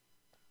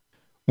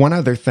 One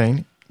other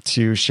thing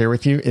to share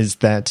with you is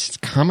that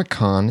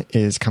Comic-Con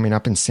is coming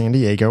up in San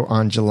Diego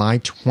on July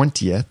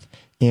 20th,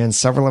 and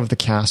several of the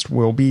cast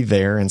will be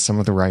there and some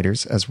of the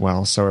writers as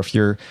well. So if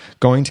you're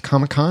going to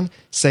Comic-Con,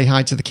 say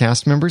hi to the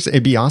cast members.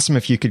 It'd be awesome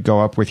if you could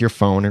go up with your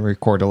phone and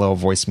record a little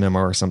voice memo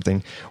or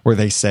something where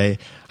they say,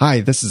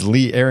 "Hi, this is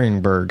Lee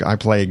Ehrenberg. I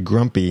play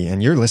Grumpy,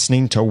 and you're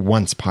listening to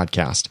Once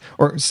Podcast,"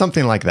 or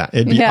something like that.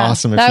 It'd be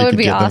awesome if you could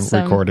get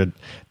them recorded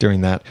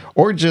doing that.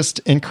 Or just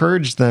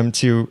encourage them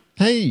to,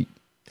 hey,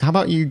 how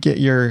about you get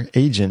your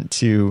agent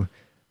to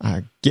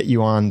get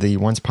you on the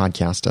Once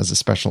Podcast as a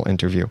special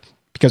interview?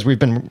 Because we've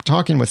been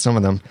talking with some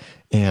of them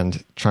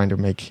and trying to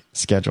make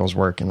schedules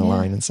work and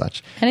align and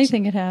such.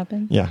 Anything could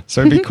happen. Yeah,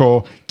 so it'd be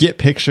cool. Get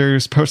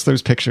pictures, post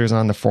those pictures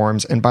on the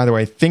forums. And by the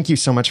way, thank you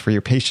so much for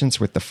your patience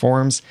with the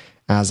forums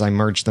as I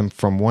merged them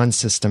from one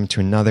system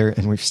to another.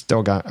 And we've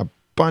still got a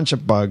bunch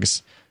of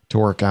bugs to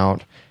work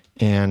out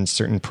and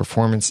certain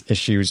performance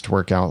issues to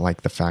work out,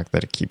 like the fact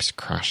that it keeps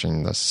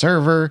crashing the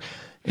server.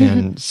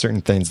 And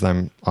certain things that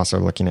I'm also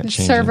looking at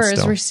changing. The server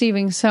is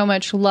receiving so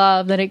much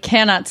love that it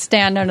cannot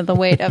stand under the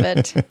weight of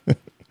it.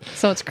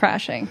 So it's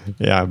crashing.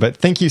 Yeah, but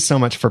thank you so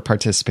much for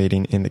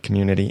participating in the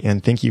community.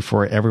 And thank you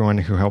for everyone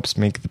who helps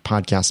make the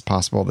podcast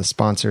possible. The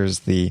sponsors,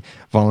 the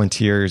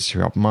volunteers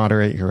who help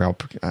moderate, who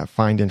help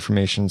find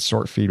information,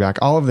 sort feedback,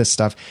 all of this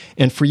stuff.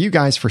 And for you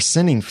guys for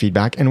sending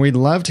feedback. And we'd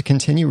love to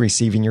continue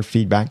receiving your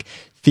feedback,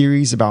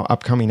 theories about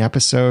upcoming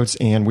episodes.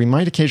 And we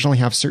might occasionally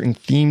have certain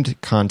themed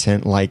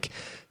content like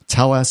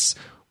tell us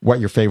what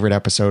your favorite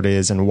episode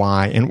is and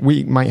why. And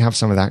we might have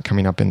some of that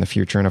coming up in the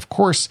future. And of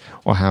course,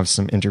 we'll have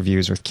some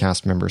interviews with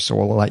cast members. So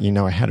we'll let you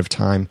know ahead of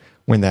time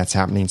when that's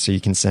happening so you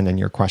can send in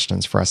your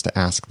questions for us to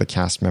ask the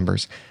cast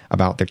members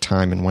about their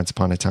time in Once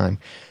Upon a Time.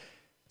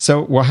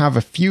 So we'll have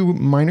a few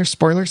minor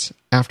spoilers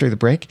after the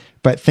break.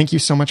 But thank you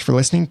so much for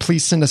listening.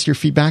 Please send us your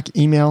feedback.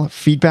 Email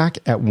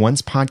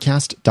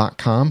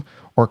feedback@oncepodcast.com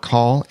or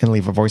call and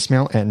leave a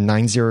voicemail at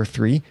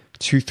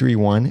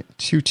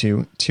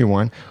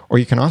 903-231-2221, or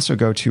you can also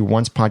go to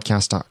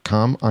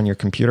oncepodcast.com on your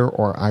computer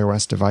or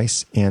iOS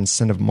device and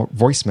send a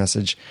voice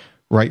message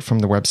right from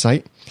the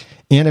website.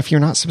 And if you're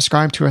not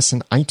subscribed to us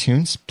in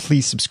iTunes,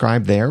 please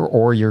subscribe there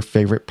or your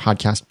favorite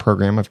podcast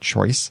program of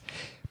choice.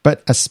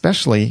 But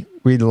especially,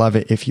 we'd love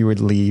it if you would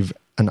leave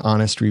an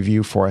honest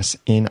review for us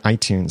in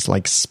iTunes,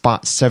 like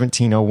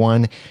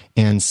Spot1701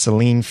 and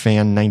Celine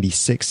Fan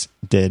 96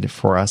 did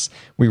for us.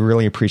 We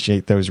really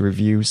appreciate those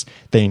reviews.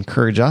 They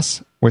encourage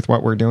us with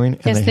what we're doing,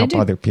 and they help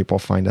other people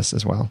find us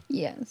as well.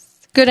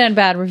 Yes. Good and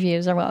bad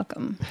reviews are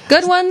welcome.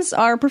 Good ones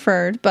are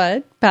preferred,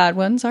 but bad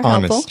ones are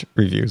helpful. Honest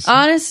reviews.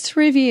 Honest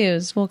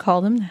reviews. We'll call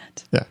them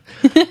that. Yeah.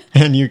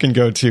 And you can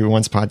go to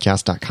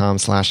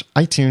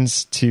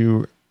oncepodcast.com/iTunes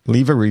to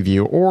leave a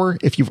review. Or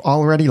if you've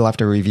already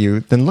left a review,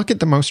 then look at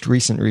the most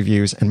recent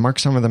reviews and mark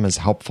some of them as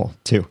helpful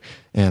too.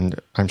 And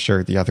I'm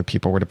sure the other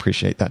people would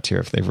appreciate that too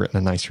if they've written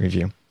a nice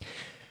review.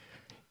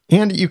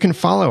 And you can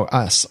follow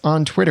us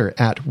on Twitter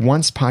at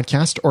Once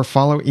Podcast or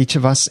follow each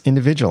of us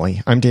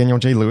individually. I'm Daniel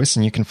J. Lewis,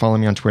 and you can follow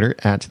me on Twitter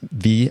at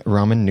The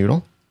Ramen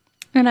Noodle.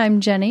 And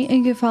I'm Jenny, and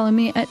you can follow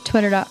me at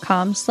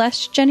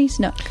twitter.com/Jenny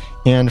Snook.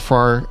 And for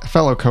our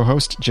fellow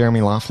co-host,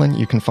 Jeremy Laughlin,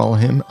 you can follow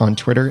him on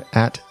Twitter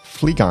at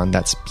Phlegon.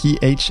 That's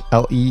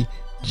PHLEGON.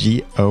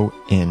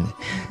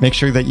 Make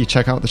sure that you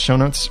check out the show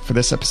notes for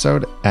this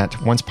episode at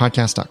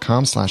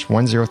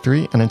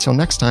oncepodcast.com/103. And until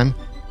next time,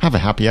 have a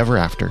happy ever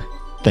after.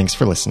 Thanks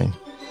for listening.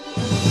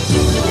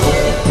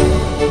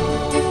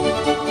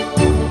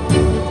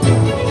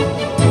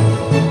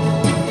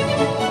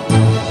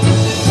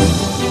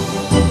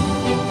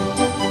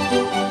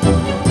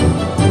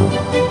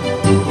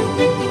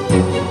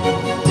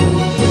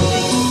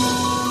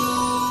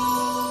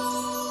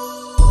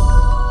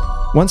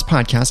 Once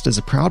Podcast is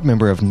a proud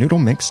member of Noodle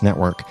Mix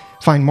Network.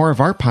 Find more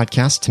of our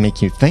podcasts to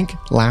make you think,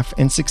 laugh,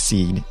 and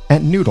succeed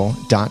at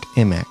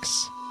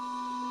noodle.mx.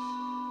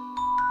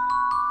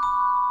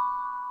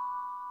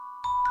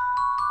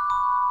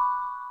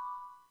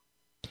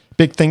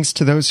 Big thanks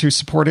to those who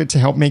supported to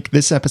help make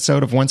this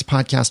episode of Once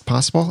Podcast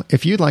possible.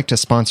 If you'd like to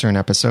sponsor an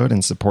episode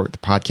and support the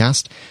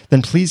podcast,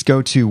 then please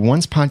go to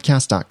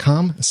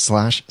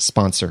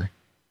oncepodcast.com/sponsor.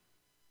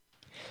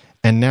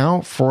 And now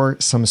for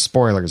some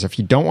spoilers. If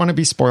you don't want to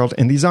be spoiled,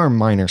 and these are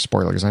minor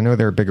spoilers, I know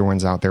there are bigger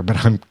ones out there,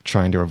 but I'm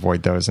trying to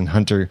avoid those, and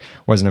Hunter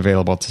wasn't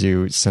available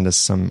to send us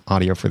some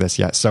audio for this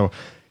yet. So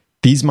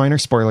these minor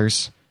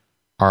spoilers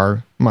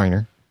are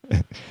minor,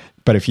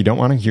 but if you don't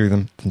want to hear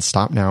them, then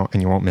stop now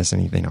and you won't miss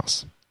anything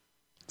else.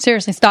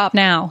 Seriously, stop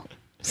now.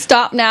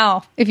 Stop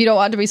now if you don't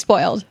want to be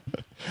spoiled.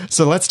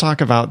 So let's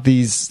talk about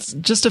these,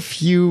 just a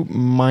few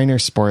minor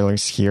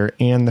spoilers here.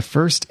 And the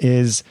first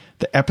is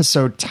the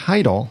episode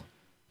title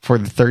for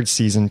the third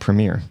season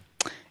premiere.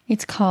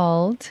 It's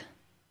called...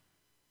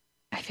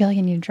 I feel like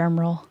I need a drum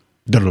roll.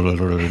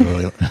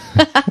 The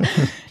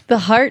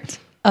Heart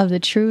of the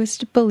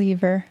Truest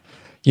Believer.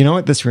 You know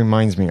what this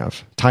reminds me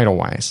of,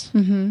 title-wise?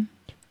 Mm-hmm.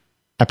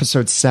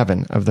 Episode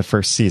 7 of the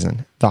first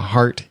season. The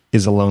Heart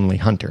is a Lonely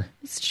Hunter.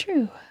 It's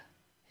true.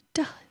 It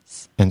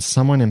does. And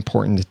someone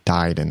important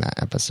died in that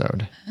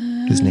episode.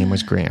 His name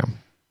was Graham.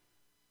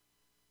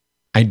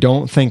 I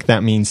don't think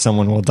that means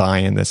someone will die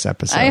in this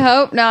episode. I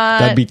hope not.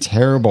 That'd be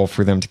terrible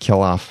for them to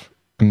kill off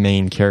a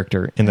main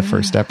character in the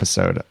first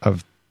episode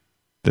of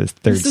the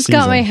third season. This has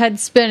got my head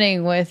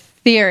spinning with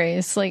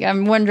theories. Like,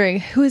 I'm wondering,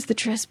 who is the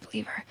truest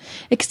believer?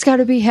 It's got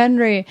to be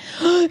Henry.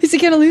 Is he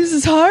going to lose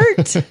his heart?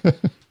 Guess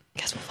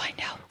we'll find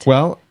out.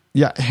 Well,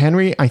 yeah,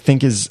 Henry, I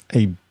think, is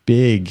a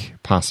big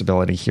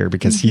possibility here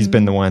because he's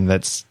been the one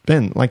that's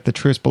been like the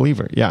truest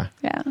believer. Yeah.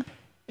 Yeah.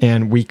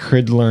 And we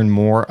could learn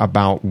more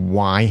about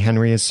why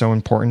Henry is so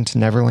important to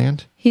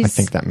Neverland. I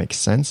think that makes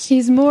sense.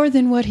 He's more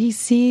than what he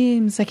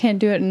seems. I can't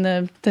do it in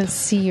the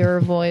seer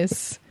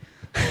voice.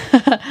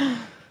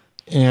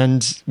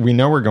 And we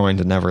know we're going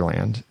to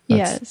Neverland.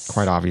 That's yes.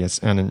 quite obvious.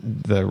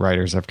 And the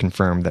writers have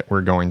confirmed that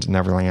we're going to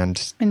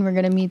Neverland. And we're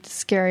going to meet the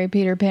scary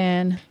Peter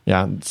Pan.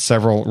 Yeah,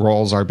 several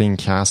roles are being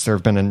cast. There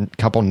have been a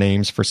couple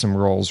names for some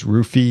roles,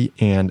 Rufy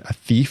and a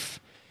thief.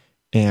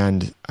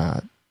 And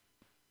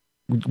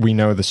we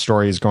know the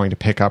story is going to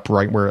pick up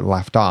right where it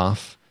left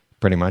off,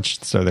 pretty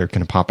much. So they're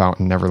going to pop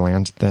out in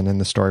Neverland. Then and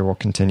the story will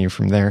continue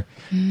from there.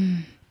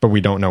 But we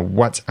don't know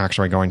what's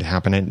actually going to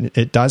happen. And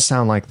it does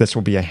sound like this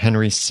will be a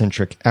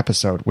Henry-centric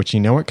episode, which, you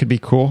know what could be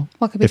cool?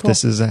 What could be if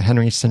this is a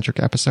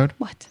Henry-centric episode?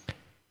 What?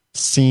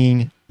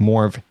 Seeing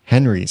more of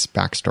Henry's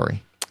backstory.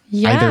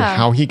 Yeah. Either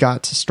how he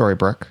got to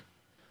Storybrooke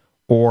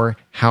or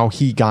how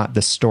he got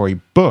the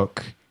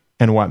storybook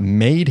and what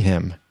made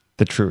him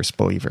the truest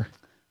believer.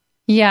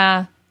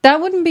 Yeah. That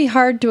wouldn't be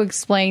hard to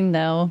explain,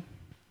 though.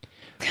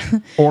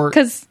 Or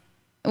because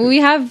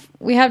we have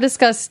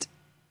discussed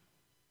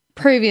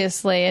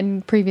previously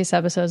in previous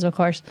episodes, of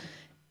course,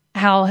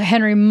 how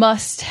Henry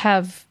must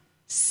have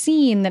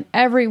seen that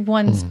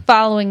everyone's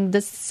following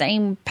the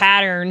same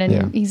pattern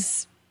and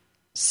he's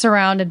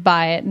surrounded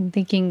by it and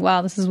thinking,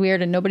 wow, this is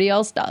weird and nobody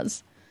else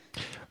does.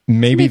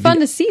 Maybe it'd be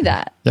fun to see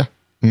that. Yeah.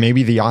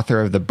 Maybe the author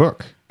of the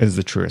book is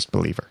the truest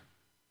believer.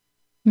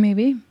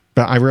 Maybe.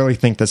 But I really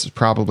think this is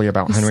probably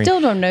about Henry. Still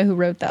don't know who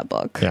wrote that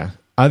book. Yeah.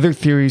 Other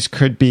theories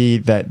could be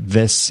that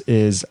this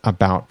is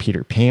about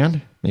Peter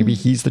Pan. Maybe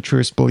he's the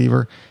truest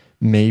believer.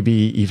 Maybe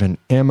even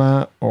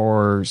Emma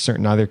or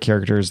certain other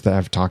characters that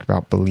have talked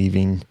about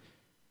believing.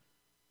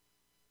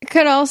 It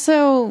could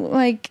also,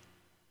 like,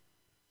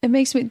 it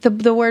makes me,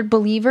 the word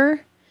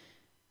believer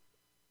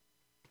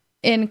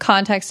in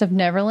context of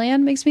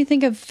Neverland makes me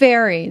think of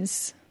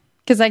fairies.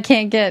 Because I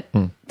can't get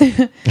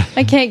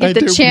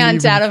the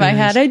chant out of my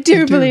head. I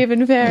do believe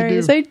in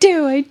fairies. I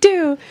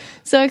do.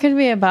 So it could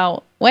be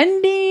about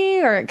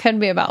Wendy, or it could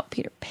be about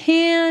Peter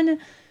Pan.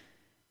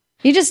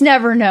 You just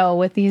never know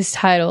with these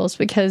titles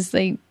because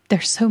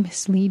they're so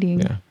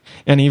misleading. Yeah.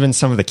 And even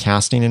some of the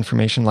casting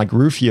information, like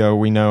Rufio,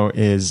 we know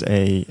is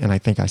and I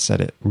think I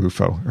said it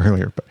Rufo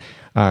earlier,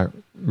 but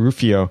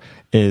Rufio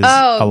is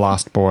a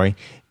lost boy,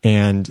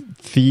 and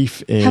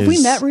Thief is... Have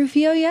we met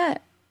Rufio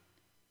yet?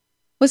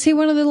 Was he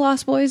one of the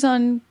lost boys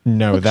on...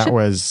 No, that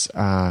was...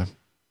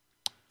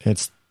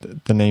 it's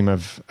the name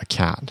of a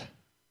cat.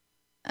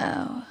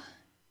 Oh.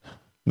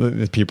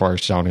 The people are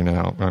shouting it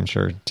out, I'm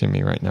sure, to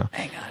me right now.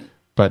 Hang on.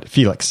 But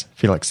Felix,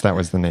 that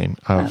was the name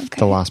of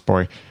the lost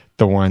boy.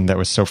 The one that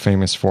was so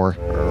famous for...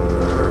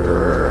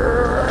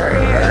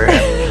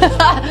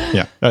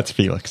 Yeah, that's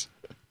Felix.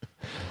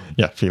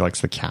 Yeah,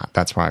 Felix the cat.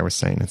 That's why I was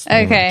saying it's the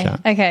name of the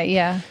cat. Okay,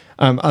 yeah.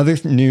 Other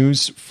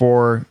news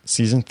for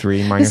season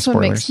 3, minor this spoilers.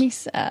 One makes me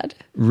sad.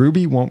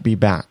 Ruby won't be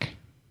back.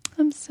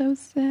 I'm so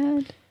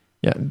sad.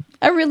 Yeah.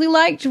 I really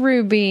liked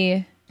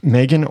Ruby.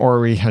 Megan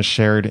Ory has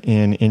shared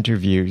in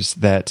interviews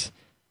that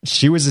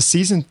she was a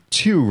season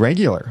 2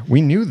 regular.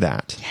 We knew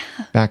that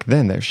back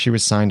then, that she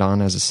was signed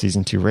on as a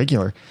season 2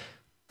 regular.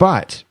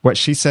 But what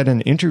she said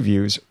in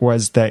interviews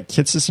was that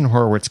Kitsis and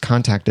Horowitz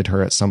contacted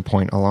her at some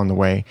point along the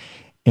way,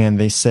 and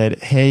they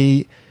said,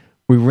 hey,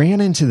 we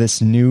ran into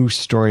this new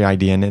story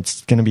idea, and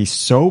it's going to be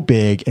so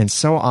big and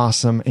so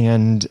awesome,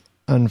 and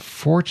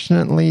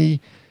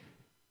unfortunately,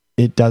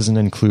 it doesn't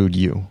include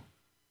you.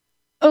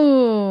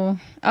 Oh,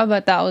 I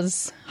bet that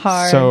was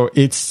hard. So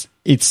it's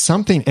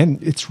something,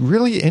 and it's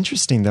really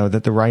interesting, though,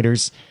 that the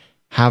writers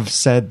have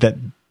said that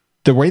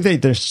the way they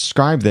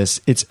describe this,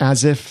 it's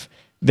as if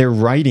they're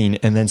writing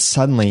and then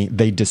suddenly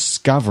they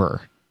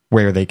discover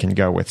where they can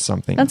go with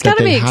something that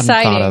they hadn't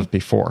thought of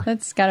before.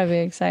 That's got to be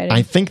exciting.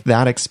 I think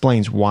that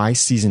explains why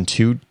season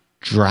 2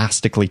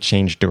 drastically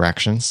changed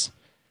directions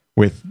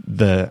with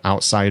The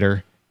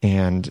Outsider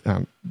and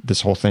this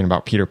whole thing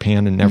about Peter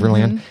Pan and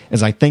Neverland,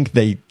 is I think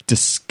they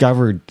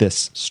discovered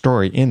this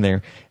story in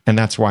there, and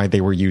that's why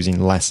they were using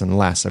less and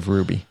less of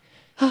Ruby.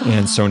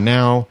 And so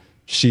now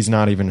she's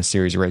not even a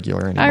series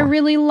regular anymore. I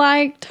really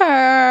liked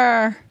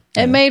her.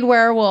 It made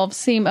werewolves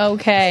seem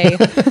okay.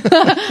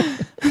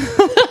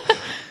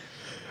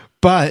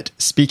 But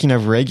speaking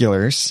of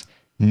regulars,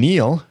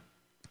 Neil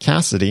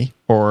Cassidy,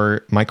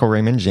 or Michael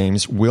Raymond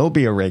James, will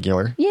be a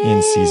regular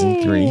in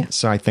season 3.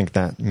 So I think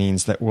that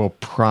means that we'll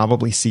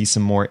probably see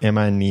some more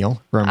Emma and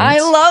Neil romance. I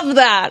love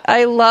that.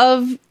 I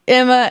love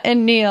Emma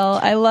and Neil.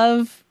 I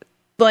love,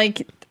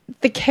 like,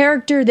 the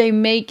character they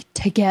make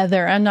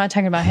together. I'm not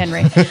talking about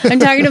Henry. I'm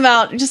talking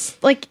about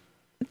just, like,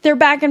 their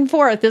back and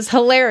forth is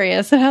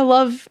hilarious. And I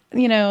love,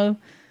 I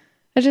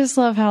just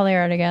love how they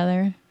are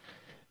together.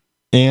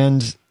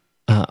 And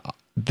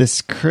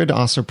this could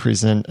also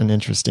present an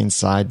interesting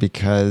side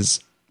because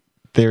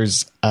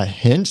there's a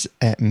hint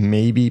at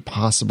maybe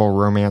possible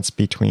romance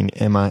between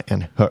Emma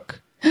and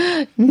Hook.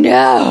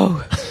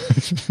 No!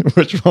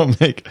 Which will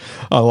make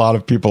a lot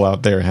of people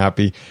out there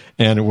happy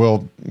and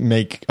will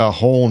make a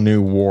whole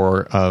new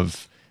war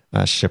of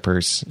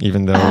shippers,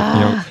 even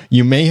though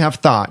you may have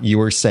thought you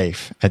were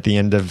safe at the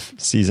end of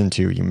season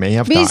 2. You may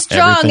have Be thought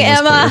strong, everything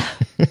Emma.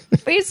 was clear.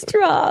 Be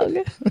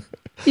strong.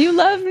 You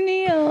love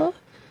Neil.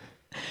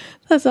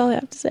 That's all I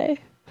have to say.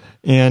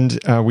 And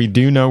we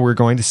do know we're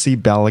going to see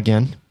Belle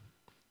again.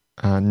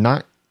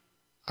 I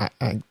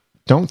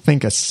don't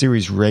think a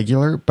series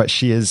regular, but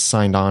she is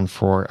signed on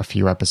for a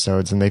few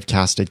episodes, and they've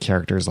casted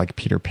characters like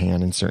Peter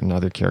Pan and certain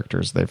other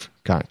characters they've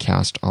got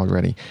cast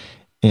already.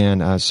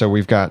 And so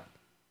we've got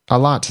a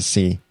lot to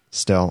see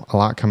still, a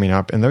lot coming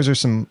up. And those are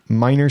some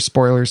minor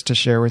spoilers to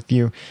share with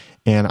you.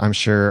 And I'm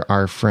sure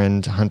our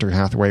friend Hunter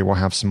Hathaway will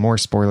have some more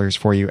spoilers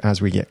for you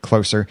as we get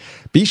closer.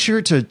 Be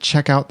sure to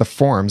check out the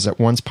forums at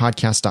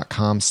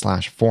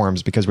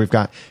oncepodcast.com/forums, because we've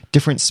got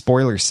different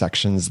spoiler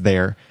sections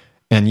there,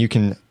 and you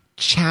can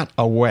chat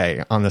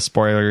away on the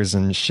spoilers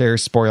and share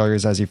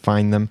spoilers as you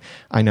find them.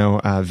 I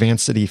know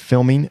Vancity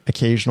Filming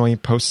occasionally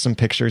posts some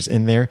pictures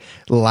in there,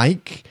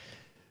 like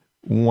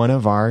one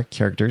of our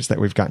characters that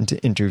we've gotten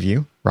to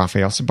interview,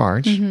 Raphael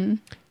Sabarge,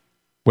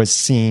 was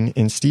seen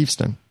in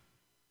Steveston.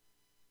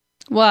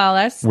 Wow,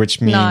 that's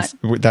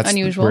that's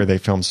unusual. Where they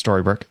filmed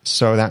Storybrooke.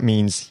 So that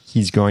means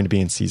he's going to be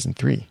in season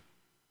 3.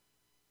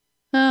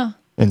 Oh.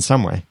 In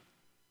some way.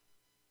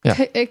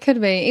 Yeah. It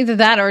could be. Either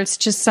that or it's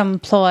just some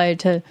ploy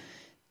to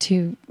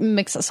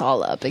mix us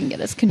all up and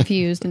get us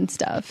confused and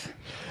stuff.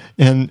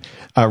 And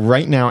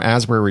right now,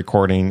 as we're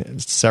recording,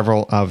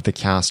 several of the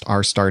cast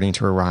are starting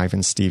to arrive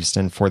in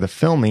Steveston for the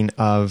filming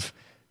of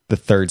the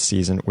 3rd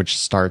season, which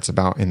starts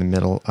about in the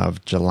middle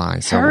of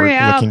July. So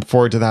we're looking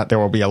forward to that. There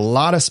will be a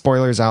lot of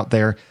spoilers out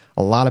there,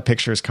 a lot of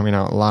pictures coming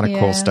out, a lot of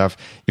cool stuff.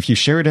 If you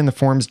share it in the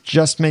forums,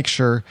 just make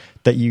sure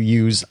that you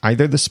use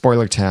either the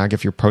spoiler tag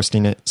if you're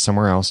posting it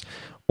somewhere else,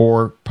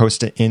 or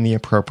post it in the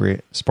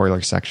appropriate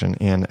spoiler section.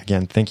 And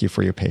again, thank you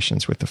for your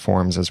patience with the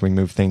forums as we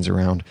move things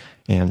around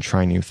and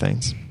try new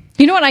things.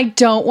 You know what I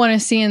don't want to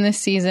see in this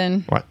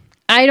season? What?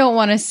 I don't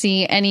want to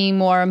see any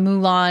more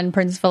Mulan,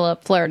 Prince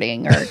Philip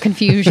flirting or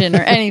confusion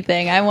or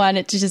anything. I want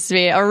it to just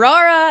be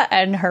Aurora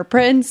and her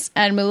prince,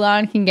 and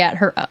Mulan can get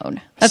her own.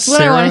 That's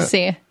what I want to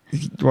see.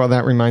 Well,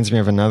 that reminds me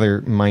of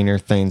another minor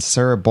thing.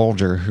 Sarah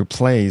Bolger, who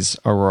plays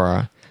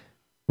Aurora,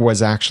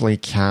 was actually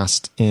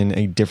cast in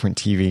a different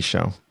TV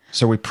show.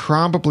 So we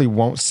probably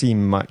won't see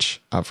much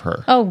of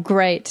her. Oh,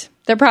 great.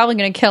 They're probably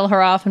going to kill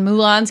her off, and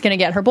Mulan's going to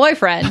get her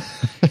boyfriend.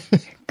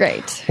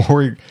 Great.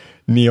 Or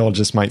Neil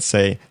just might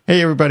say,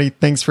 hey, everybody,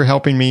 thanks for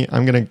helping me.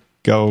 I'm going to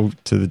go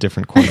to the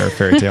different corner of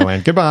Fairy Tale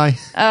Land. Goodbye.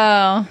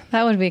 Oh,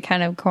 that would be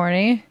kind of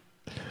corny.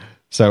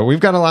 So we've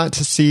got a lot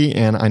to see,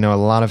 and I know a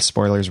lot of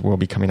spoilers will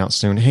be coming out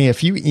soon. Hey,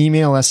 if you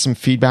email us some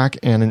feedback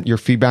and your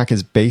feedback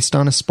is based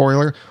on a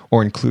spoiler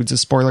or includes a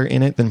spoiler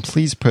in it, then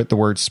please put the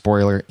word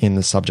spoiler in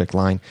the subject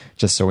line,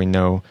 just so we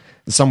know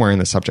somewhere in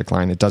the subject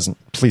line.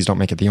 Please don't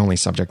make it the only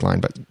subject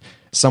line, but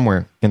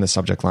somewhere in the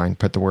subject line,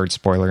 put the word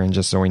spoiler in,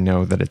 just so we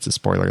know that it's a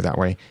spoiler. That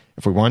way,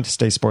 if we want to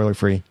stay spoiler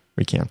free,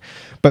 we can.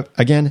 But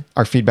again,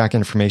 our feedback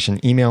information,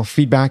 email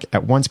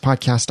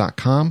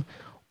feedback@oncepodcast.com.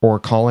 or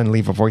call and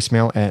leave a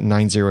voicemail at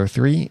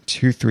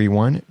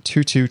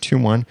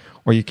 903-231-2221,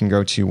 or you can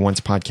go to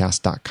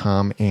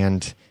oncepodcast.com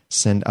and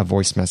send a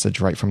voice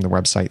message right from the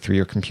website through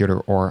your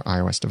computer or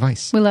iOS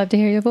device. We love to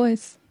hear your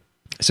voice.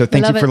 So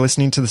thank you for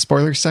listening to the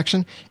spoilers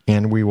section,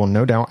 and we will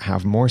no doubt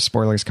have more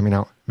spoilers coming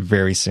out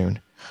very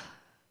soon.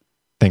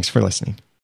 Thanks for listening.